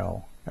artist.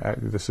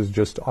 This is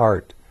just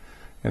art,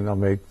 and they'll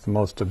make the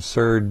most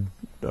absurd,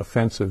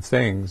 offensive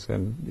things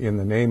in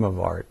the name of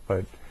art.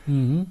 But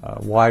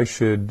why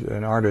should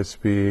an artist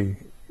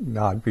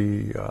not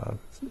be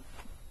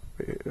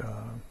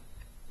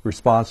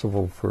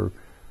responsible for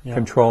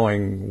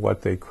controlling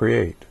what they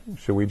create?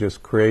 Should we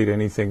just create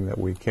anything that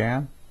we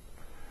can?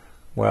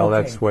 Well,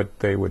 Okay. that's what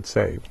they would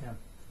say. Yeah.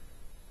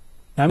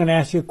 I'm going to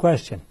ask you a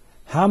question.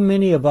 How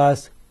many of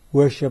us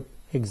worship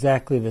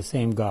exactly the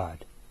same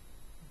God?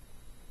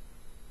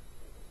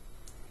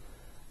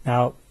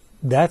 Now,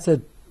 that's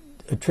a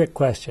trick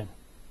question.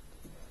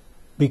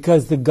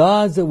 Because the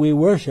gods that we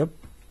worship,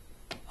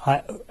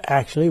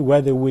 actually,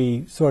 whether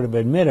we sort of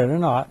admit it or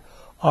not,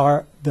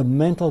 are the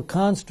mental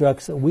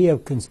constructs that we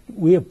have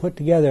put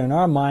together in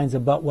our minds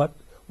about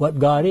what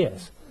God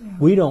is.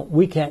 Yeah.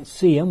 We can't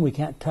see Him, we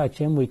can't touch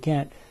Him, we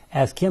can't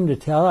ask Him to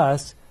tell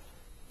us,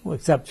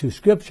 except through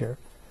Scripture.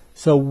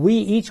 So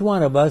each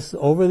one of us,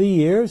 over the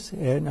years,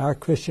 in our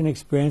Christian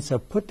experience,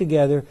 have put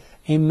together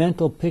a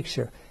mental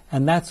picture,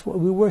 and that's what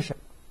we worship.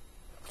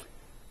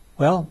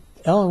 Well,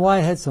 Ellen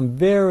White had some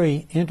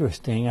very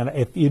interesting, and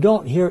if you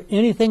don't hear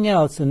anything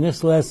else in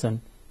this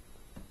lesson,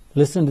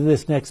 listen to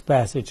this next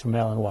passage from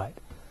Ellen White.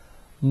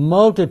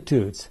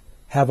 Multitudes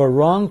have a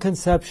wrong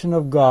conception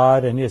of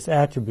God and His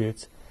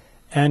attributes,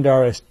 and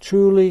are as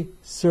truly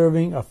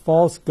serving a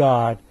false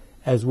God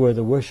as were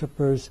the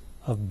worshippers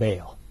of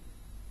Baal.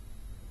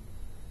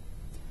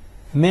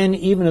 Men,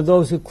 even of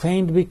those who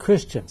claim to be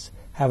Christians,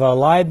 have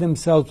allied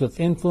themselves with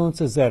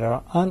influences that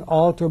are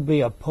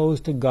unalterably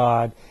opposed to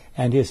God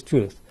and His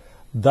truth.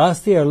 Thus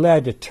they are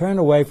led to turn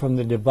away from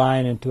the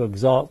divine and to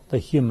exalt the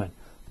human.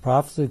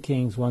 Prophets of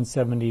Kings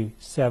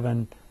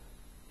 177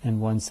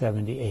 and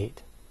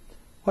 178.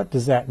 What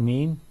does that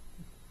mean?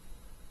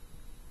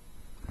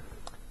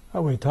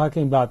 Are we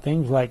talking about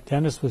things like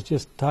Dennis was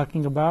just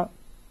talking about?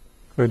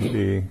 Could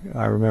be.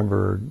 I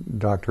remember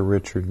Dr.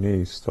 Richard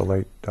Neese, the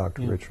late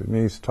Dr. Richard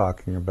Neese,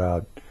 talking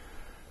about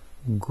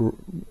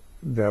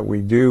that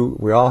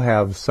we all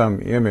have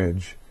some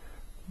image,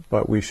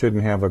 but we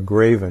shouldn't have a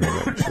graven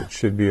image. It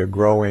should be a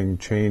growing,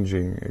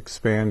 changing,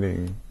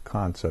 expanding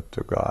concept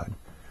of God.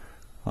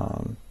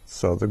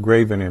 So the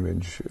graven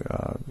image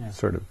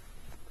sort of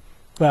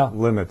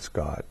limits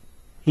God.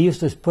 He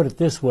used to put it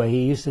this way.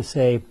 He used to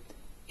say,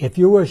 if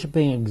you're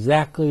worshiping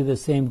exactly the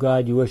same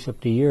God you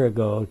worshipped a year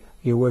ago,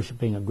 you're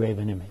worshiping a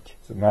graven image.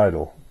 It's an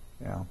idol.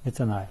 Yeah. It's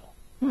an idol.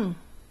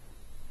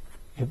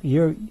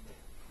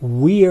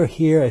 We are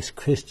here as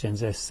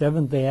Christians, as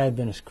Seventh-day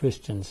Adventist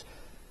Christians,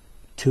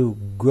 to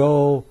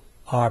grow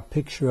our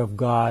picture of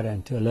God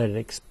and to let it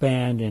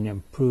expand and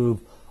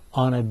improve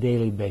on a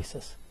daily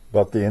basis.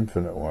 About the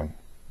infinite one.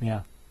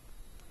 Yeah.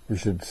 You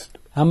should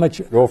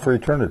go for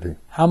eternity.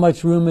 How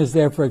much room is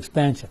there for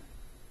expansion?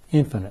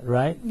 Infinite,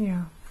 right?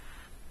 Yeah.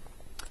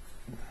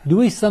 Do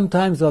we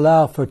sometimes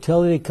allow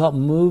fertility cult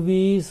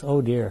movies,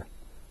 oh dear,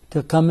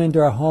 to come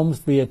into our homes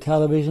via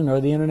television or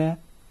the internet?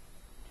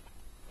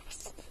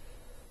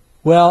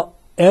 Well,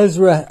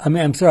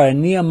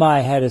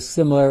 Nehemiah had a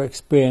similar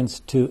experience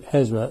to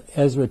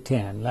Ezra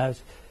 10.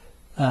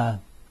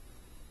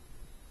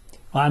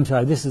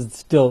 This is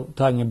still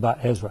talking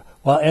about Ezra.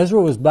 While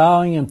Ezra was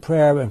bowing in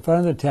prayer in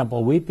front of the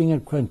temple, weeping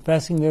and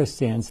confessing their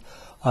sins,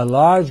 a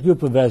large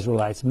group of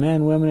Israelites,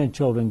 men, women, and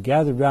children,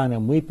 gathered round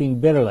him,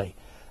 weeping bitterly.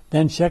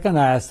 Then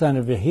Shechaniah, son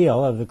of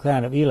Jehiel, of the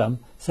clan of Elam,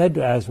 said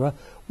to Ezra,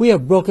 "We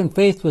have broken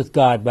faith with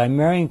God by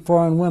marrying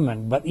foreign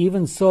women, but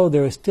even so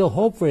there is still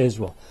hope for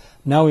Israel.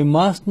 Now we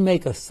must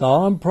make a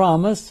solemn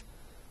promise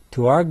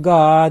to our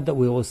God that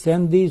we will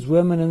send these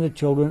women and the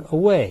children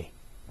away.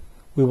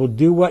 We will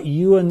do what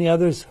you and the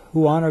others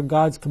who honor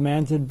God's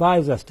commands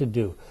advise us to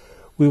do.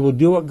 We will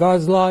do what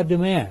God's law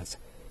demands.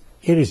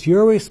 It is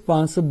your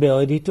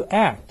responsibility to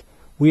act.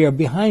 We are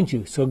behind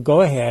you, so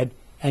go ahead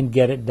and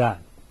get it done."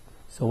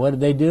 So what did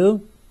they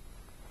do?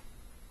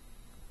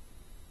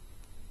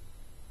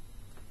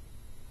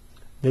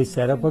 They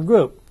set up a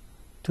group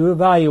to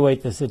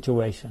evaluate the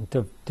situation,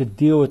 to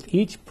deal with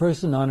each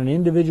person on an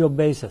individual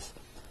basis.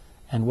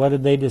 And what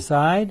did they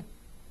decide?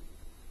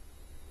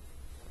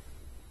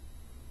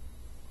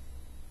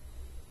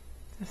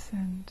 This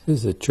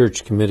is a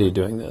church committee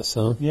doing this,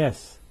 huh?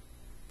 Yes.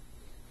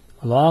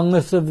 A long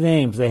list of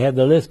names. They had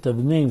the list of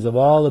names of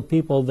all the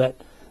people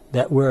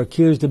that were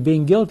accused of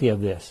being guilty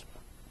of this.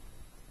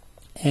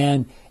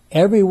 And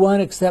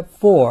everyone except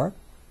 4,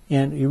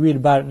 and you read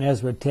about it in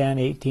Ezra 10,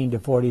 18 to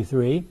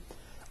 43,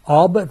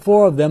 all but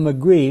 4 of them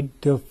agreed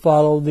to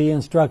follow the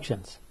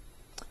instructions.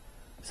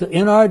 So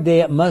in our day,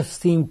 it must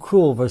seem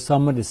cruel for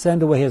someone to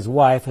send away his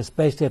wife,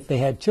 especially if they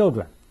had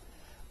children.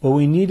 But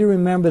we need to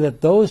remember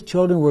that those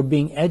children were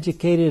being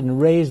educated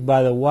and raised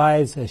by the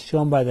wives, as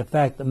shown by the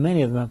fact that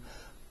many of them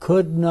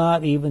could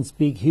not even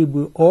speak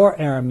Hebrew or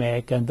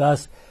Aramaic, and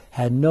thus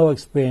had no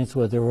experience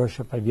with the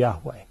worship of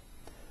Yahweh.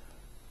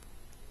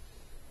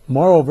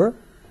 Moreover,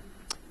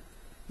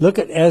 look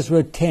at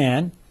Ezra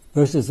 10,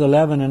 verses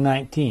 11 and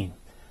 19.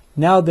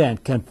 Now then,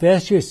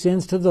 confess your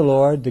sins to the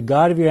Lord, the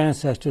God of your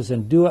ancestors,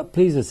 and do what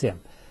pleases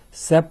him.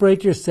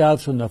 Separate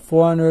yourselves from the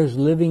foreigners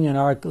living in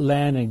our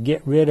land and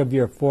get rid of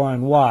your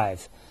foreign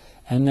wives.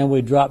 And then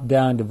we drop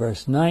down to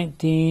verse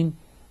 19,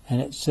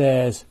 and it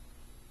says,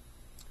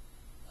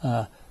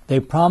 they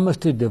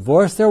promised to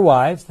divorce their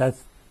wives,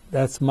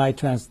 that's my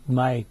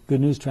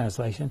Good News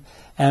translation,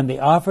 and they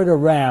offered a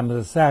ram as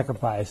a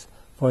sacrifice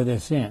for their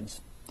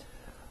sins.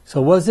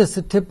 So was this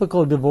a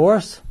typical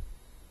divorce?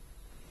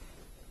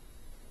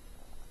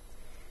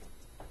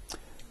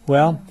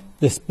 Well,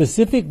 the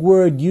specific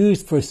word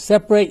used for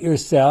separate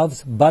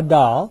yourselves,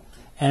 badal,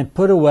 and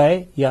put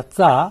away,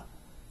 yatzah,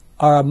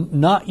 are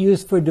not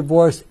used for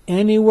divorce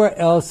anywhere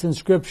else in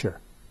Scripture.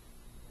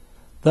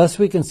 Thus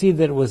we can see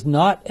that it was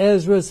not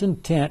Ezra's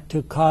intent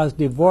to cause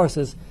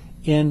divorces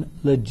in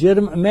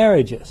legitimate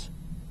marriages.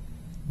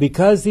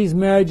 Because these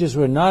marriages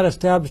were not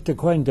established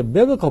according to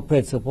biblical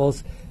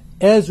principles,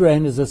 Ezra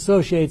and his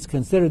associates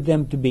considered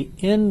them to be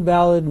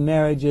invalid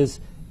marriages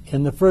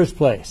in the first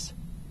place.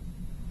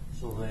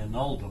 So they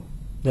annulled them.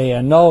 They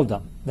annulled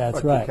them. That's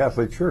like right. the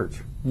Catholic Church.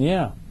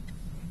 Yeah.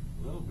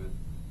 A little bit.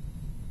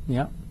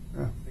 Yeah.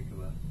 Yeah. Think of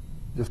that.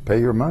 Just pay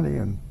your money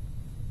and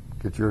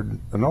get your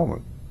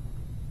annulment.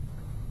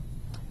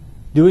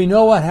 Do we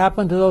know what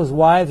happened to those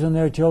wives and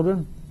their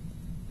children?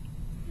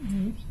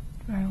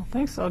 I don't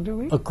think so, do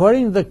we?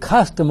 According to the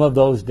custom of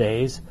those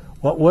days,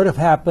 what would have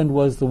happened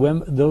was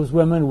those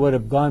women would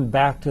have gone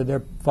back to their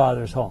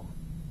father's home,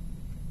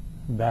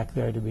 back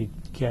there to be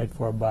cared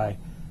for by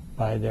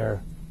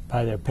their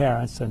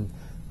parents, and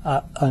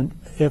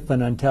if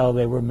and until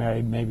they were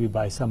married, maybe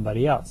by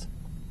somebody else.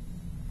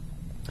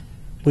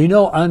 We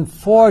know,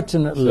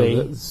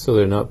 unfortunately, So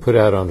they're not put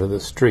out onto the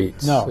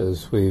streets, No.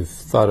 as we've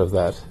thought of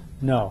that.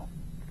 no,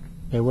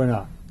 they were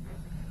not.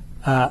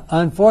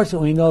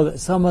 Unfortunately, we know that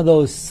some of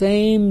those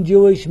same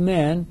Jewish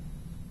men,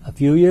 a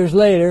few years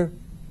later,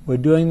 were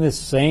doing the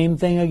same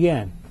thing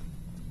again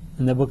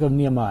in the book of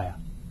Nehemiah.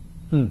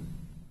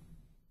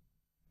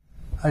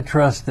 I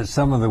trust that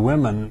some of the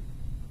women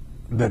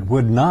that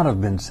would not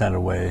have been sent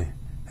away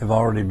have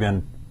already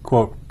been,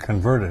 quote,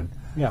 converted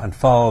and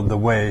followed the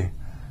way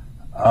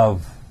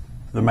of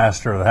the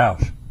master of the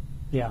house.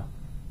 Yeah.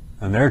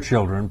 And their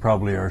children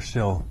probably are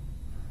still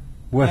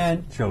with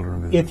And children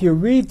of Israel. if you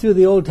read through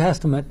the Old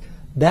Testament,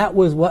 that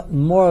was what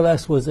more or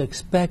less was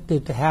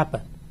expected to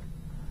happen.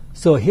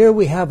 So here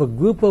we have a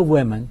group of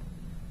women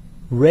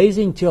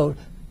raising children,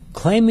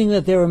 claiming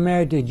that they were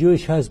married to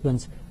Jewish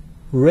husbands,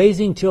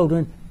 raising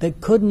children that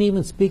couldn't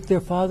even speak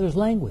their father's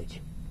language.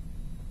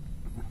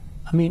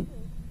 I mean,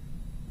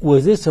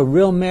 was this a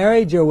real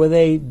marriage, or were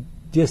they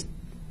just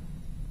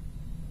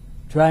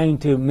trying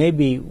to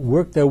maybe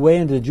work their way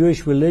into the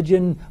Jewish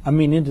religion,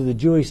 into the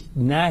Jewish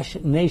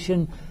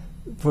nation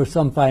for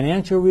some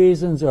financial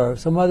reasons or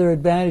some other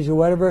advantage or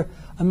whatever?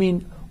 I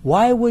mean,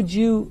 why would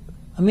you...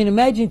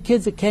 imagine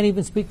kids that can't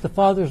even speak the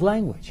father's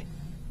language.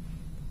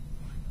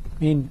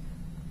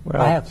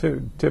 Well,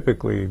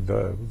 typically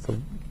the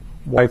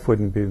wife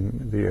wouldn't be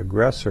the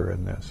aggressor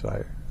in this.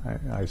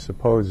 I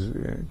suppose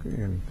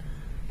in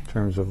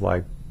terms of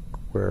like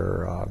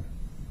where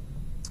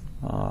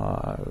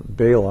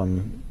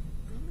Balaam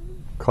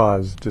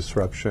caused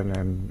disruption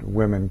and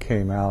women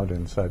came out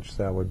and such,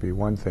 that would be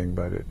one thing,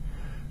 but it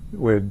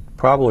would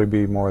probably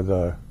be more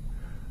the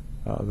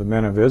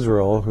men of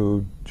Israel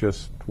who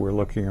just were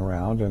looking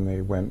around and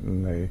they went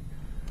and they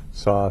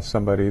saw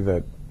somebody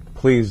that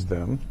pleased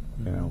them,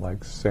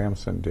 like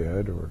Samson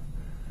did, or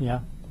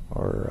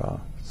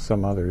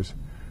some others,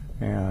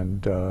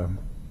 and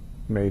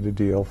made a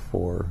deal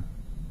for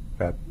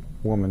that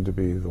woman to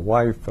be the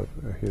wife of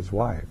his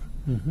wife.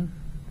 Mm-hmm.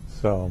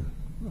 So,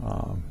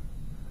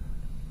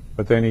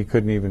 but then he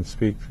couldn't even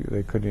speak.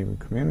 They couldn't even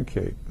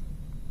communicate,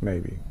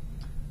 maybe.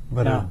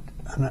 But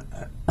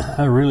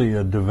really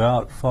a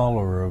devout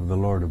follower of the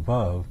Lord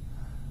above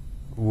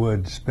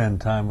would spend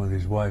time with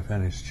his wife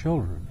and his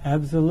children.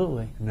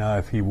 Absolutely. Now,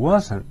 if he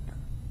wasn't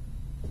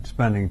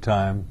spending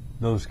time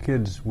those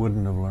kids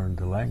wouldn't have learned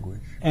the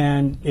language.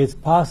 And it's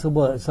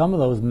possible that some of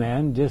those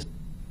men just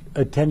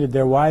attended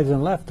their wives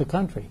and left the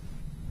country.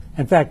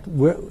 In fact,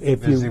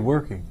 if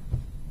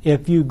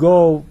you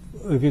go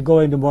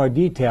into more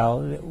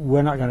detail,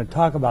 we're not going to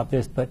talk about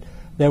this, but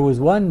there was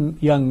one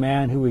young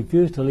man who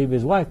refused to leave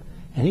his wife,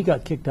 and he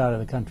got kicked out of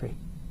the country.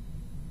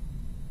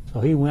 So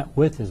he went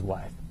with his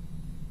wife.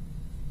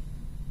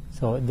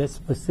 So that's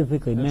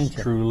specifically mentioned.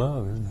 That's true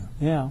love, isn't it?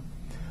 Yeah.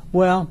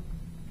 Well,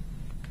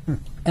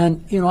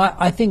 and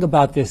I think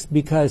about this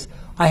because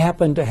I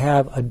happen to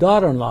have a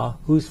daughter-in-law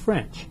who's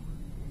French.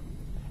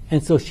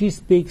 And so she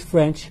speaks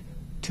French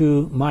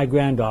to my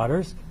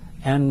granddaughters,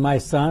 and my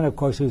son, of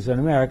course, who's an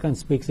American,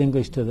 speaks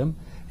English to them,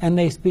 and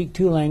they speak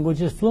two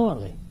languages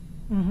fluently.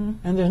 Mm-hmm.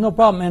 And there's no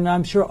problem, and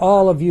I'm sure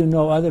all of you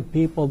know other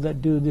people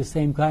that do the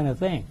same kind of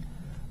thing.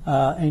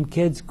 And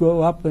kids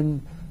grow up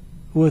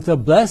with a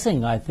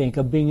blessing, I think,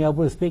 of being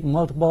able to speak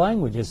multiple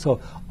languages. So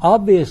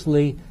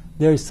obviously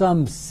there's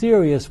some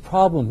serious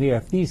problem here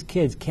if these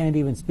kids can't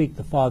even speak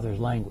the father's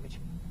language.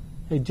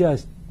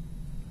 There's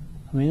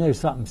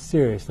something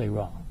seriously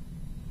wrong.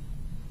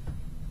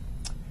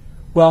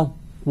 Well,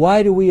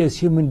 why do we as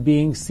human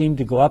beings seem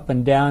to go up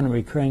and down in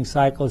recurring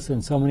cycles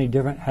in so many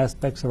different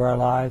aspects of our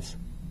lives?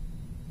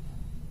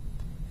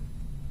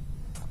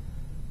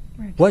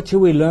 Right. What should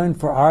we learn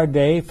for our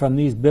day from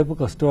these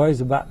biblical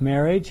stories about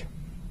marriage?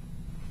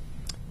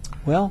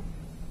 Well,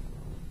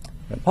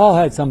 Paul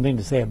had something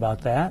to say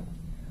about that.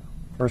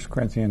 1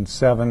 Corinthians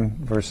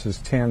 7, verses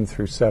 10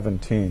 through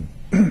 17.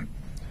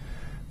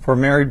 For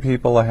married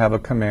people I have a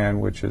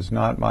command which is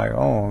not my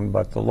own,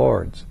 but the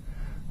Lord's.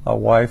 A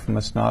wife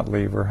must not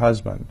leave her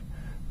husband.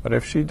 But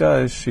if she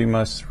does, she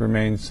must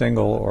remain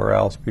single or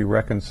else be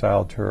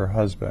reconciled to her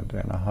husband,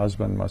 and a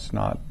husband must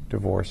not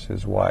divorce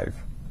his wife.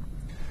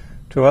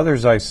 To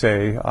others I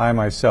say, I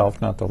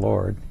myself, not the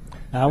Lord.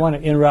 Now I want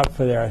to interrupt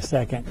for there a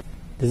second.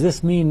 Does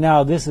this mean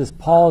now this is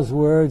Paul's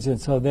words, and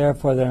so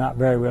therefore they're not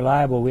very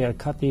reliable? We had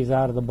to cut these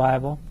out of the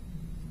Bible?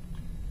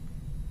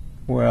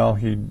 Well,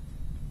 I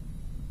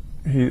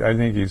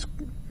think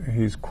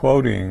he's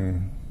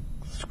quoting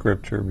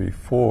Scripture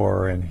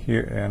before,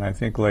 and I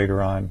think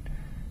later on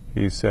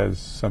he says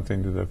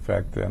something to the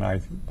effect that I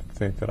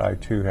think that I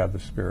too have the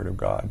Spirit of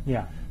God.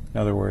 Yeah. In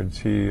other words,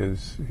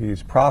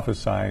 he's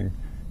prophesying.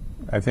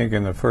 I think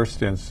in the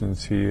first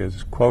instance he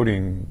is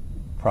quoting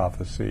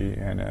prophecy,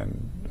 and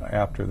then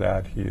after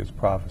that he is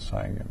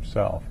prophesying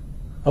himself.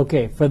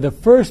 Okay, for the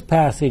first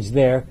passage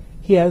there,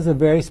 he has a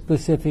very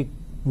specific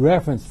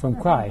reference from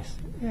Christ.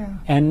 Yeah.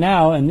 And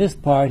now in this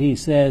part he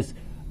says,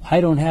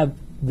 I don't have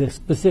the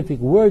specific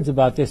words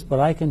about this, but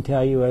I can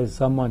tell you as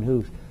someone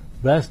who's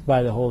blessed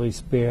by the Holy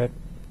Spirit,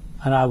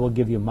 and I will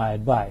give you my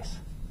advice.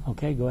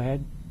 Okay, go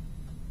ahead.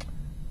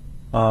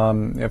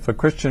 If a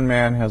Christian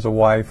man has a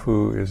wife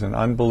who is an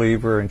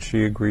unbeliever and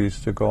she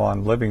agrees to go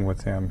on living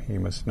with him, he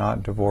must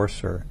not divorce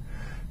her.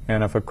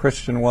 And if a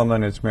Christian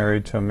woman is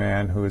married to a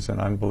man who is an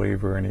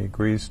unbeliever and he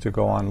agrees to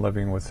go on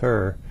living with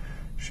her,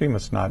 she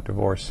must not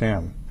divorce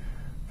him.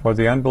 For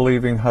the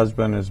unbelieving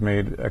husband is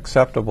made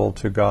acceptable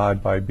to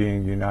God by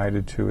being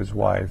united to his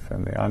wife,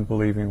 and the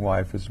unbelieving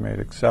wife is made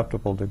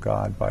acceptable to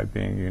God by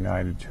being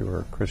united to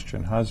her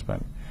Christian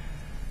husband.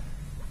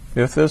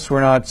 If this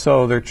were not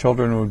so, their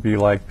children would be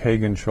like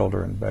pagan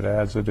children, but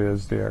as it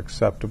is, they are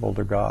acceptable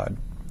to God.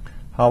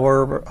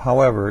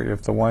 However,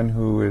 if the one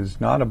who is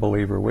not a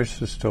believer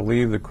wishes to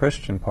leave the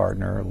Christian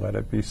partner, let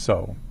it be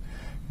so.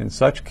 In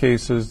such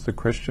cases, the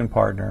Christian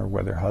partner,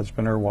 whether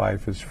husband or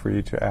wife, is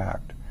free to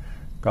act.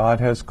 God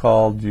has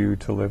called you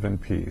to live in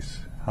peace.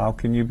 How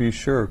can you be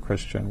sure,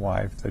 Christian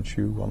wife, that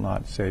you will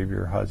not save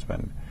your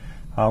husband?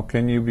 How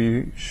can you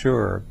be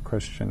sure,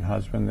 Christian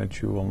husband,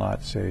 that you will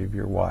not save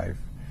your wife?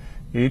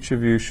 Each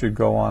of you should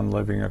go on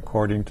living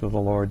according to the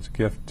Lord's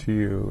gift to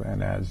you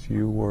and as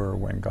you were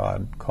when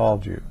God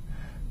called you.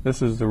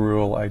 This is the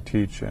rule I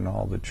teach in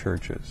all the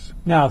churches.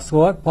 Now, so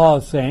what Paul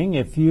is saying,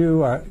 if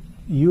you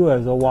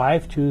as a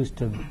wife choose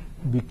to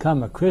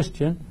become a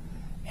Christian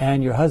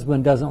and your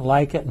husband doesn't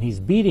like it and he's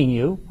beating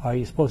you, are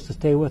you supposed to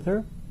stay with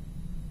her?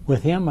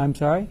 With him, I'm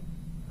sorry?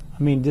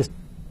 I mean, just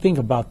think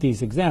about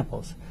these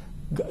examples.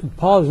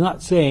 Paul is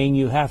not saying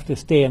you have to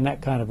stay in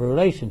that kind of a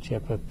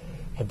relationship.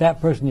 If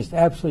that person just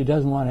absolutely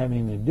doesn't want to have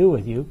anything to do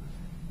with you,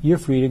 you're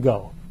free to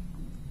go.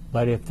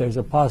 But if there's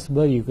a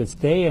possibility you could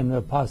stay and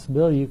a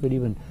possibility you could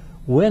even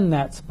win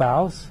that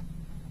spouse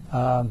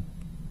to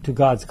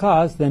God's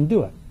cause, then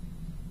do it.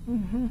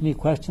 Mm-hmm. Any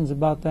questions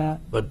about that?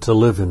 But to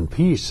live in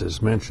peace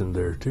is mentioned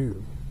there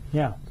too.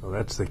 Yeah. So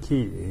that's the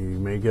key. You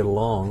may get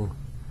along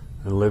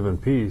and live in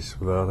peace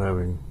without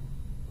having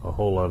a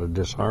whole lot of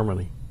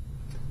disharmony.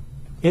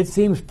 It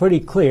seems pretty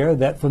clear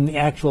that from the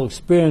actual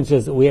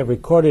experiences that we have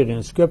recorded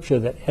in Scripture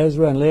that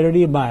Ezra and later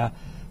Nehemiah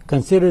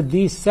considered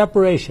these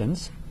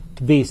separations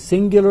to be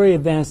singular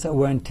events that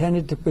were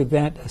intended to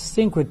prevent a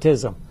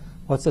syncretism.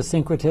 What's a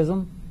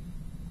syncretism?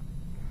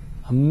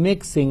 A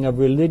mixing of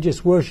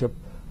religious worship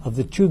of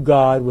the true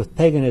God with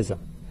paganism.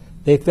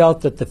 They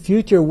felt that the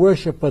future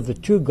worship of the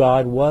true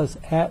God was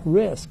at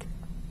risk.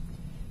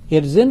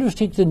 It is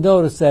interesting to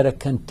notice that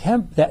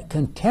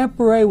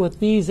contemporary with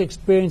these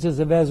experiences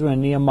of Ezra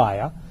and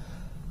Nehemiah,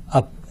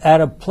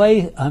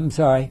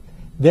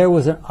 there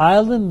was an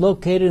island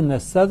located in the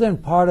southern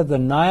part of the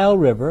Nile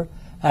River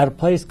at a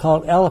place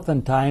called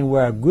Elephantine,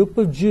 where a group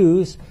of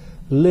Jews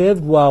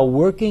lived while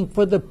working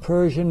for the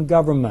Persian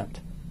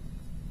government.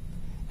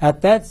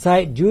 At that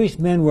site, Jewish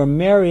men were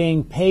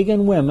marrying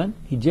pagan women,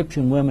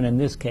 Egyptian women in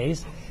this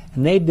case,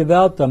 and they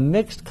developed a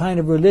mixed kind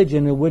of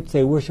religion in which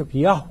they worshiped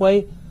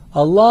Yahweh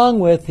along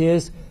with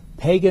his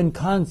pagan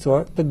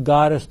consort, the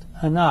goddess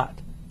Anat.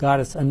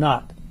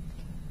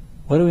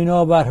 What do we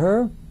know about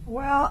her?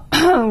 Well,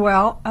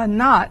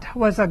 Anat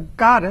was a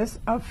goddess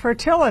of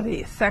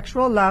fertility,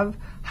 sexual love,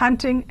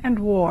 hunting, and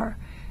war,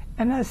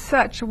 and as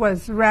such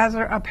was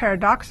rather a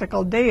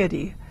paradoxical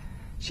deity.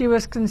 She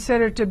was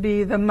considered to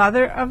be the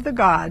mother of the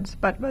gods,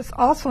 but was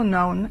also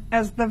known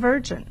as the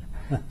Virgin.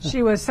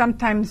 She was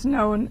sometimes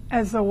known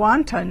as the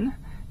wanton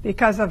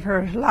because of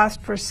her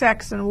lust for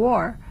sex and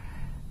war,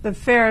 the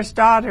fairest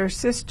daughter,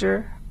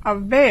 sister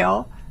of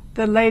Baal,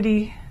 the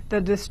lady, the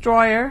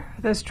destroyer,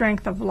 the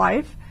strength of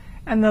life,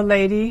 and the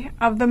lady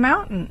of the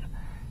mountain.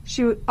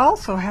 She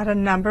also had a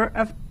number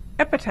of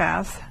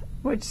epitaphs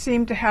which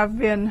seem to have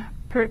been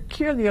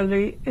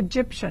peculiarly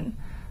Egyptian,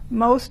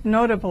 most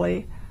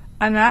notably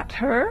Anat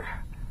her,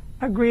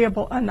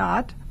 agreeable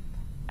Anat,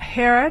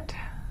 Heret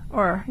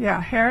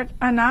Anta,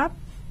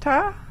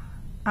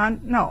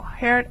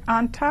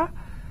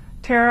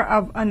 terror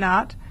of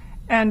Anat,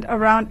 and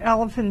around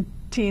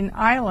Elephantine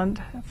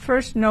Island,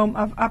 first nome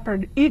of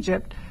Upper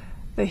Egypt,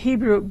 the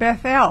Hebrew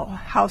Bethel,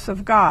 house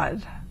of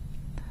God.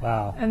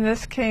 Wow. And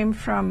this came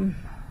from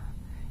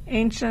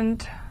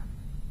ancient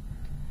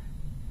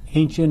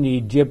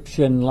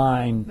Egyptian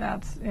line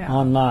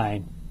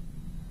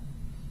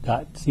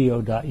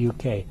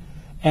online.co.uk.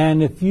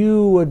 And if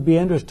you would be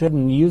interested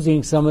in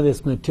using some of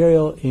this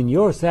material in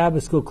your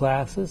Sabbath school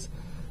classes,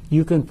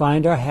 you can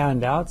find our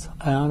handouts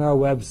on our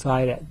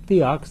website at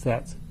Theox,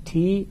 that's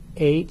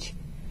THEOX.org,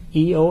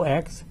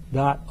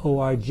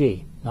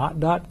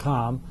 not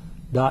 .com,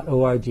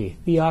 .org,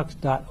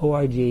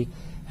 theox.org,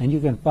 and you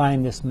can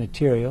find this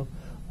material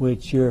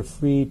which you're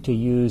free to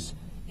use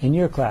in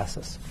your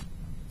classes.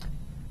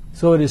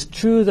 So it is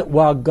true that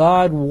while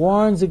God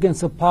warns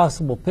against the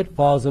possible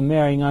pitfalls of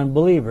marrying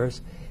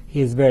unbelievers,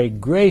 He is very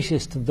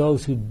gracious to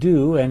those who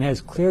do and has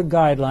clear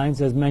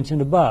guidelines as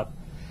mentioned above.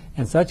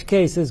 In such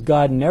cases,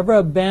 God never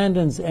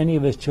abandons any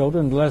of His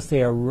children unless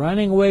they are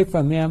running away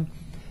from Him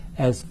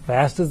as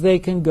fast as they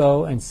can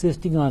go,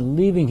 insisting on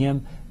leaving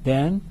Him.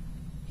 Then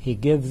He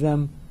gives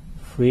them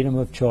freedom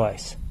of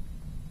choice.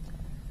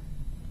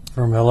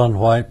 From Ellen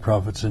White,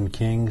 Prophets and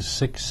Kings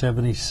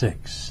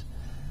 676,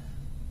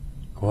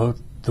 quote,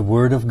 "The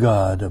Word of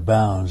God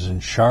abounds in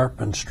sharp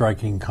and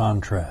striking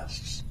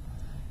contrasts.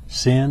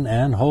 Sin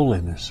and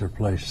holiness are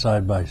placed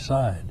side by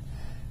side,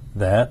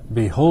 that,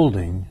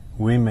 beholding,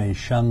 we may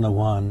shun the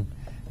one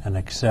and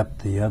accept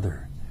the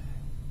other.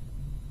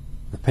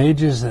 The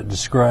pages that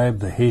describe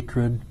the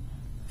hatred,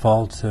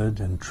 falsehood,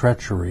 and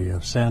treachery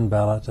of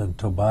Sanballat and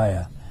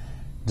Tobiah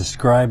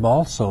describe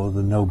also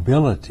the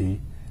nobility,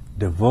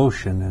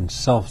 devotion, and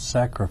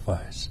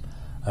self-sacrifice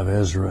of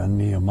Ezra and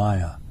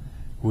Nehemiah.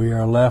 We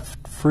are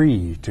left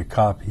free to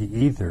copy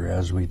either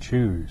as we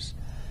choose.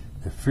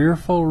 The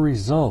fearful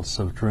results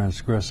of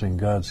transgressing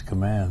God's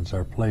commands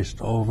are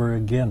placed over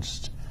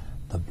against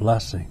the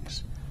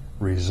blessings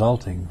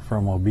resulting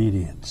from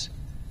obedience.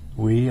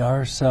 We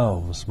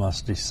ourselves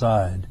must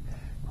decide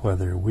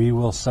whether we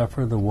will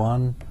suffer the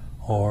one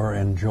or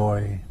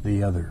enjoy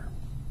the other."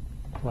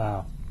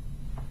 Wow.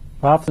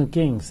 Prophets and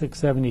Kings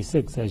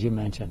 676, as you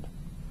mentioned.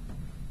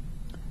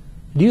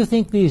 Do you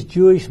think these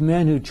Jewish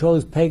men who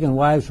chose pagan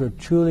wives were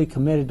truly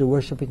committed to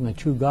worshiping the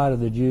true God of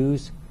the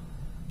Jews?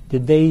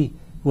 Did they,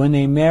 when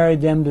they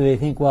married them, do they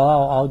think,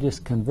 well, I'll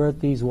just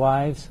convert these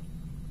wives?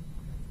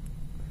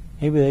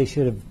 Maybe they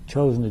should have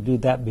chosen to do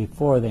that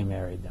before they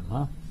married them,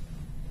 huh?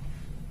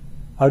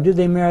 Or did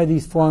they marry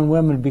these foreign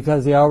women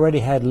because they already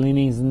had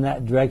leanings in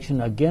that direction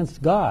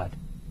against God?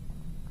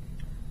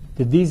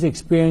 Did these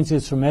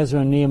experiences from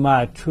Ezra and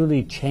Nehemiah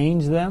truly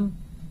change them?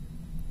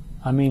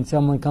 I mean,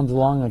 someone comes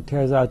along and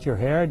tears out your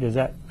hair. Does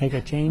that make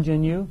a change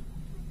in you?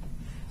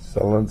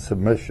 Sullen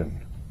submission.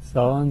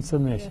 Sullen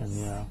submission, yes,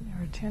 yeah.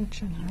 Their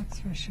attention, that's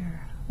for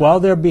sure. While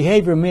their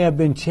behavior may have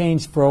been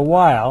changed for a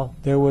while,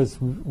 was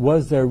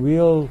there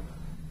real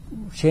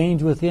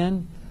change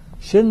within?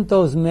 Shouldn't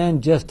those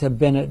men just have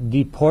been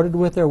deported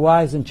with their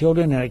wives and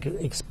children and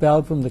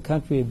expelled from the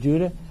country of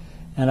Judah?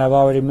 And I've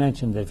already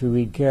mentioned that if you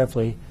read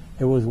carefully,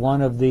 there was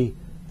one of the,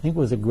 I think it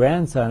was the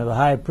grandson of the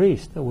high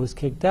priest that was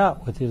kicked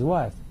out with his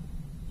wife.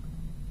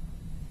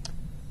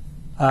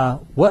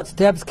 What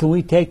steps can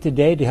we take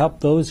today to help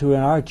those who are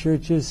in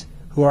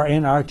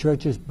our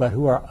churches but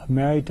who are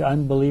married to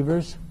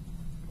unbelievers?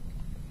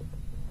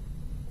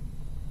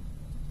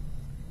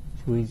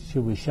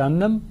 Should we shun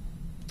them?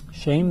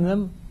 Shame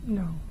them?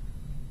 No.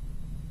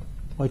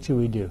 What should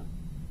we do?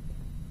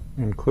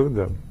 Include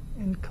them.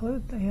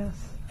 Include, yes.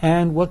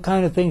 And what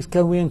kind of things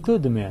can we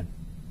include them in?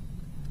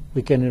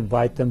 We can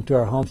invite them to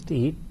our homes to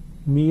eat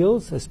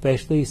meals,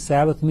 especially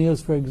Sabbath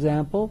meals, for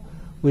example.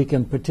 We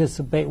can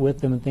participate with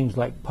them in things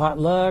like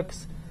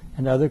potlucks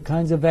and other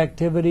kinds of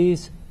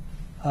activities.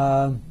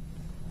 An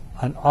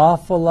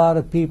awful lot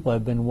of people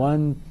have been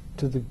won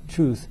to the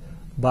truth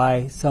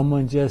by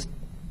someone just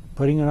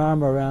putting an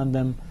arm around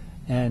them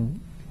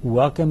and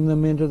welcoming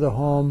them into the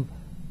home,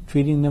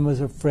 treating them as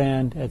a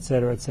friend,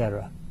 etc.,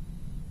 etc.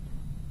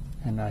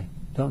 And I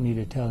don't need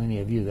to tell any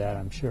of you that,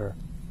 I'm sure.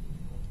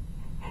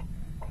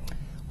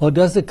 Well,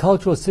 does the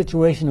cultural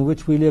situation in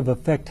which we live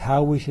affect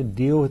how we should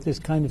deal with this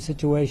kind of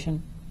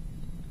situation?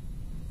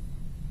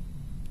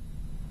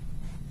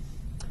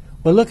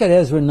 Well, look at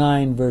Ezra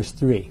 9, verse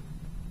 3.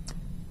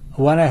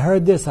 When I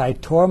heard this, I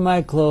tore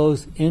my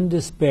clothes in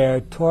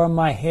despair, tore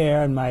my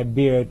hair and my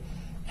beard,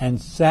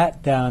 and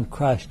sat down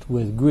crushed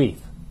with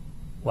grief.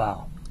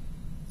 Wow.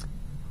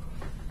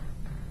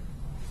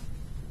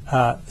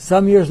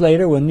 Some years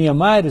later, when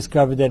Nehemiah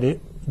discovered that it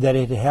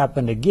had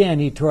happened again,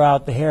 he tore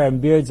out the hair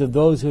and beards of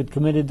those who had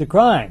committed the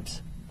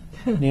crimes.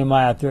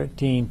 Nehemiah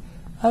 13,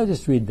 I'll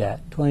just read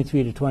that,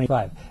 23 to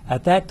 25.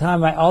 At that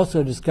time I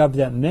also discovered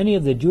that many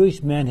of the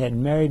Jewish men had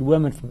married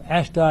women from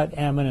Ashdod,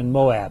 Ammon, and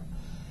Moab.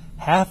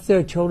 Half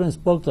their children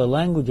spoke the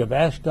language of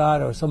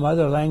Ashdod or some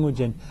other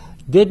language and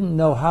didn't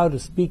know how to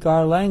speak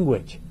our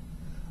language.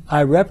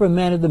 I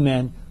reprimanded the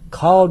men,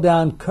 called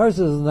down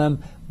curses on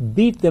them,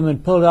 beat them,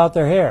 and pulled out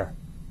their hair.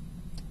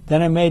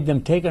 Then I made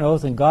them take an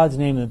oath in God's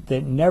name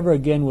that never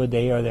again would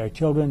they or their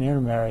children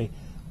intermarry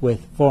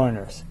with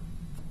foreigners.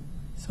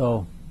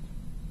 So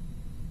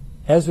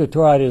Ezra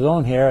tore out his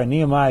own hair and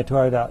Nehemiah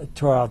tore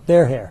out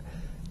their hair.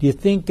 Do you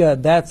think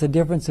that's a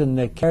difference in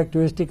the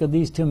characteristic of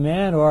these two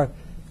men, or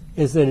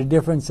is it a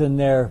difference in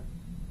their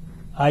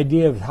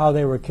idea of how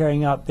they were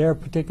carrying out their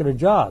particular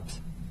jobs?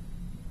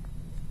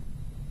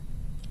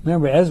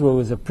 Remember, Ezra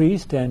was a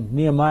priest and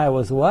Nehemiah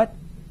was what?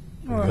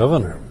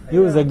 Governor. He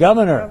was a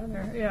governor.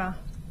 Governor, yeah.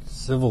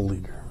 Civil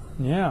leader.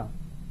 Yeah.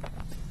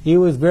 He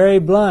was very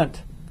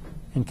blunt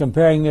in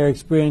comparing their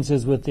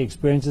experiences with the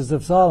experiences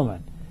of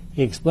Solomon.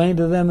 He explained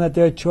to them that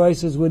their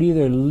choices would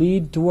either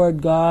lead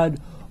toward God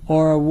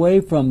or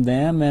away from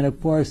them. And of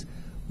course,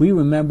 we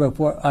remember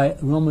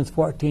Romans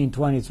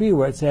 14:23,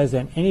 where it says,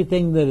 and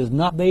anything that is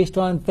not based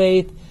on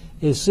faith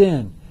is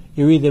sin.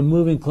 You're either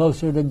moving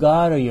closer to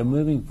God or you're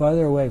moving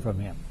farther away from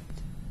Him.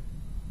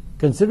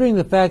 Considering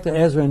the fact that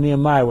Ezra and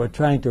Nehemiah were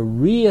trying to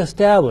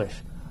reestablish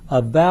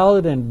a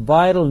valid and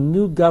vital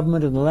new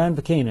government in the land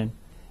of Canaan,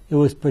 it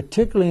was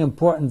particularly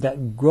important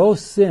that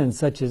gross sins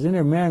such as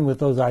intermarrying with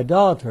those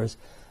idolaters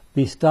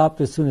be stopped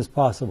as soon as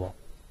possible.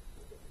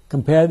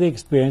 Compare the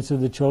experience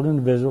of the children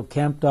of Israel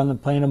camped on the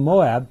plain of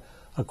Moab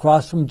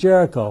across from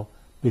Jericho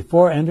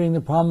before entering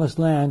the promised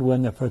land,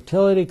 when the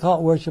fertility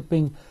cult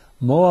worshipping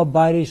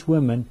Moabitish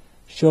women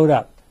showed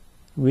up.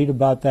 Read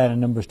about that in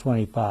Numbers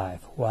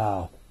 25.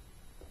 Wow.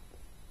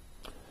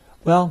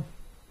 Well,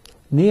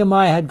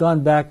 Nehemiah had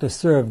gone back to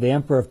serve the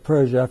emperor of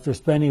Persia after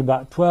spending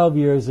about 12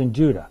 years in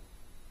Judah.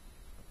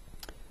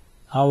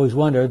 I always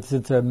wondered,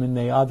 since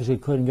they obviously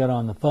couldn't get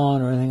on the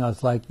phone or anything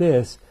else like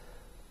this,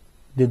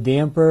 did the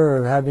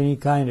emperor have any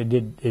kind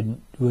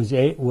of,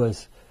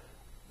 was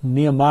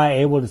Nehemiah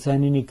able to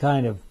send any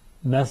kind of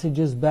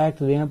messages back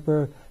to the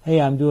emperor? Hey,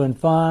 I'm doing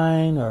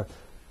fine, or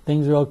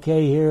things are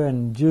okay here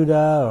in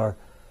Judah,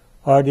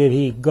 or did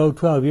he go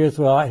 12 years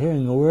without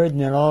hearing a word,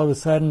 and then all of a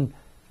sudden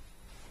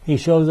he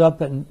shows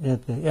up at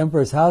the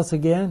emperor's house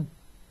again?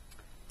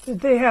 Did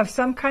they have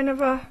some kind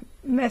of a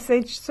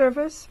message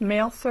service,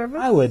 mail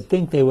service? I would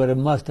think they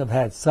must have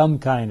had some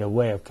kind of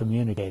way of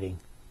communicating.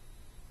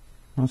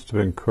 Must have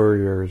been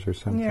couriers or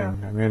something. Yeah.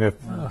 I mean,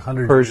 if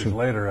 100 Persian years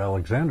later,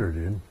 Alexander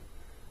did.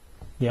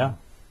 Yeah,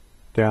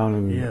 down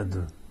in He had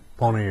the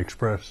Pony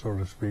Express, so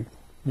to speak.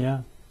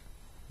 yeah.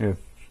 if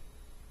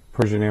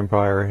Persian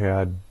Empire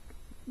had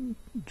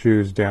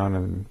Jews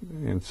down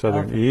in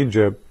southern Okay.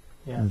 Egypt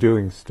Yeah.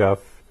 doing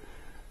stuff,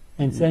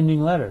 And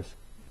sending letters.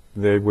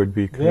 they would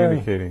be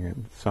communicating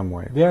in some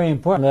way. Very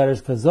important letters,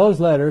 because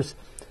those letters,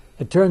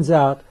 it turns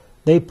out,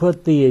 they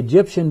put the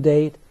Egyptian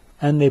date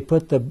and they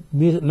put the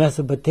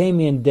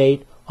Mesopotamian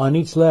date on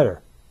each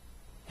letter.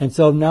 And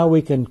so now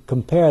we can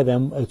compare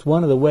them. It's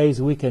one of the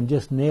ways we can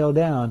just nail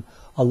down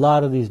a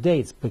lot of these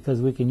dates,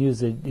 because we can use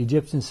the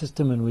Egyptian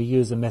system and we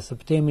use the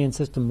Mesopotamian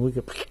system. We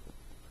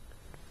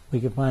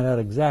could find out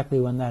exactly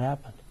when that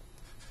happened.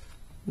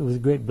 It was a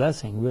great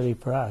blessing, really,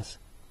 for us.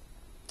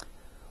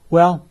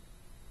 Well,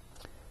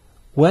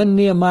 when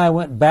Nehemiah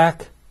went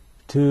back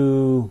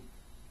to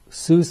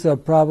Susa,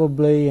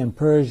 probably, in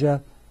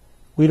Persia,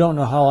 we don't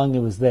know how long he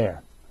was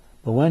there.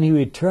 But when he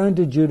returned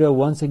to Judah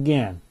once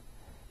again,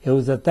 it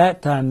was at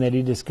that time that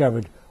he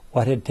discovered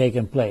what had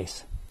taken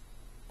place.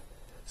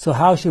 So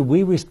how should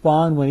we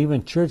respond when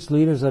even church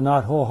leaders are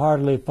not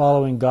wholeheartedly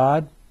following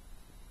God?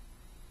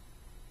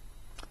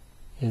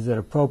 Is it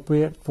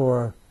appropriate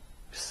for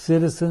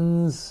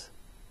citizens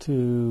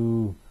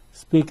to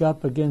speak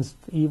up against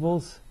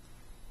evils?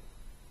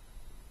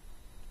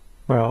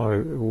 Well,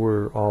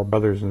 we're all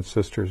brothers and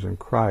sisters in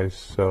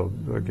Christ. So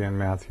again,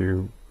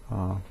 Matthew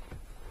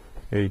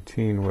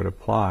 18 would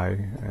apply,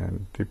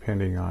 and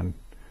depending on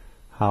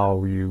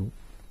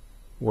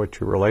what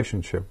your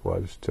relationship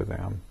was to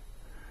them.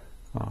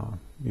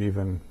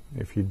 Even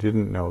if you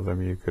didn't know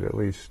them, you could at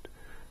least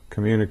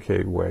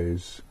communicate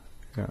ways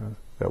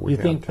that we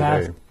have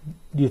today.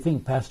 Do you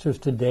think pastors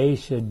today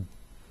should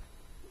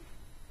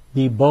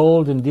be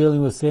bold in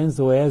dealing with sins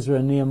the way Ezra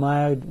and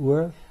Nehemiah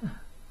were?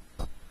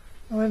 It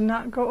would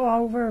not go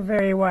over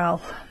very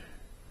well.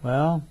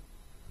 Well,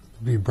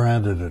 Be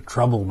branded a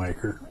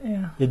troublemaker.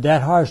 Yeah. did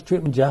that harsh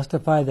treatment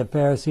justify the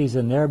Pharisees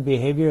and their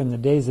behavior in the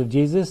days of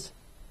Jesus?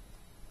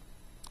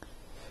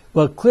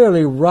 Well,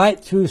 clearly, right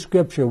through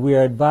Scripture, we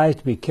are advised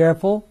to be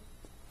careful,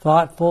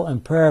 thoughtful,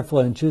 and prayerful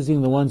in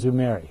choosing the ones we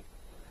marry.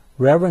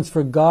 Reverence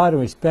for God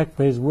and respect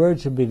for His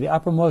Word should be the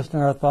uppermost in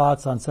our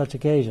thoughts on such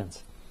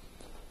occasions.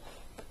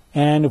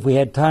 And if we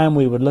had time,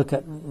 we would look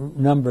at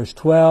Numbers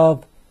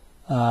 12.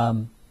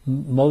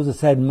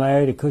 Moses had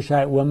married a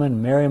Cushite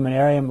woman. Miriam and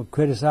Aaron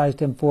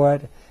criticized him for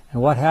it.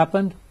 And what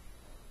happened?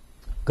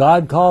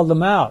 God called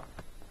them out.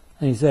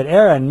 And He said,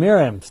 Aaron,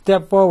 Miriam,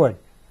 step forward.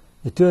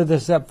 The two of them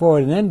stepped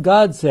forward. And then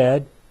God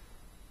said,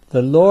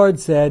 the Lord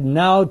said,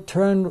 now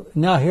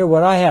hear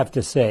what I have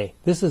to say.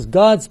 This is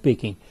God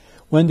speaking.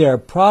 When there are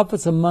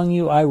prophets among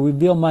you, I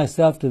reveal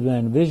myself to them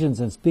in visions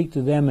and speak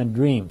to them in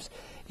dreams.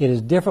 It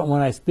is different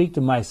when I speak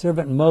to my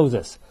servant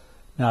Moses.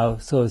 Now,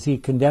 so is He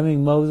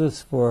condemning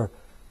Moses for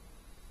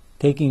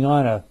taking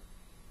on a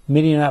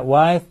Midianite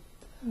wife?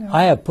 No.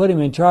 I have put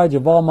him in charge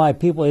of all my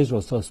people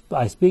Israel, so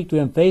I speak to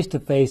him face to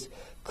face,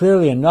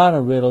 clearly and not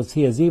in riddles.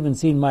 He has even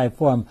seen my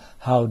form.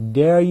 How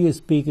dare you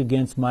speak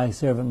against my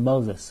servant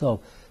Moses? So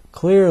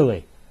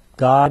clearly,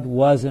 God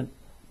wasn't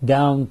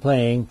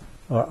downplaying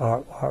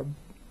or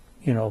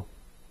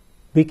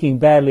speaking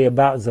badly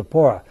about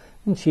Zipporah.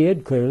 And she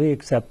had clearly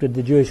accepted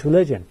the Jewish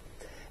religion.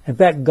 In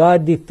fact,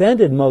 God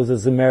defended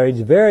Moses' marriage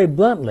very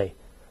bluntly.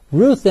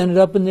 Ruth ended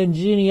up in the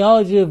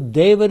genealogy of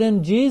David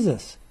and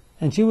Jesus,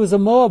 and she was a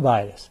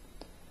Moabitess.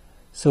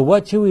 So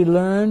what should we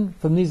learn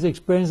from these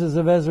experiences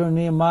of Ezra and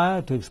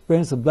Nehemiah? To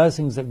experience the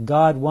blessings that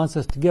God wants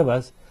to give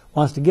us,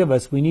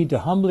 we need to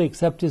humbly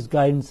accept His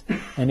guidance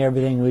in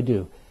everything we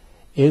do.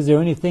 Is there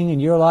anything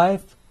in your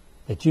life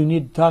that you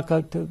need to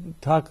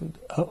talk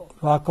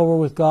over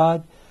with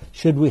God?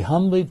 Should we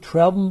humbly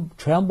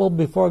tremble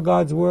before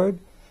God's Word?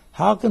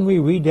 How can we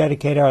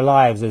rededicate our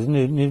lives as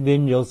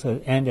individuals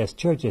and as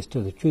churches to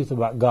the truth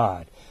about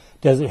God?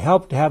 Does it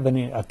help to have an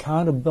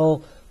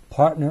accountable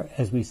partner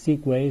as we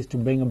seek ways to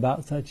bring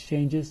about such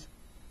changes?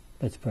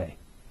 Let's pray.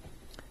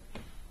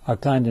 Our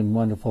kind and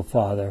wonderful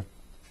Father,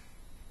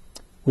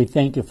 we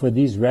thank You for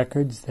these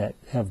records that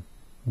have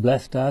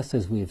blessed us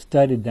as we have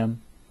studied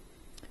them.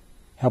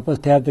 Help us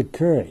to have the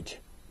courage,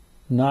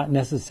 not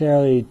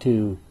necessarily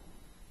to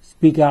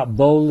speak out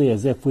boldly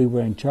as if we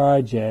were in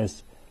charge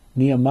as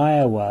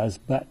Nehemiah was,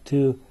 but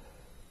to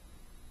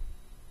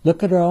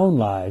look at our own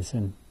lives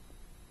and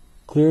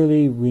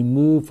clearly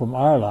remove from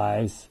our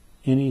lives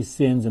any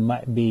sins that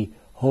might be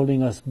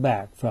holding us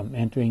back from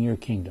entering Your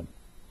kingdom.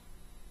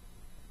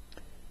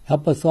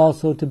 Help us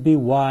also to be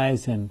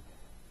wise in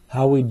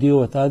how we deal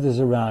with others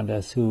around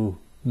us who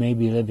may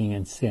be living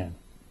in sin.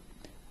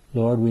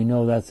 Lord, we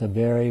know that's a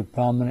very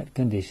prominent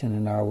condition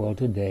in our world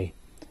today.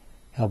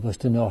 Help us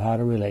to know how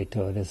to relate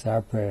to it. It's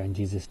our prayer in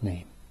Jesus'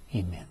 name.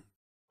 Amen.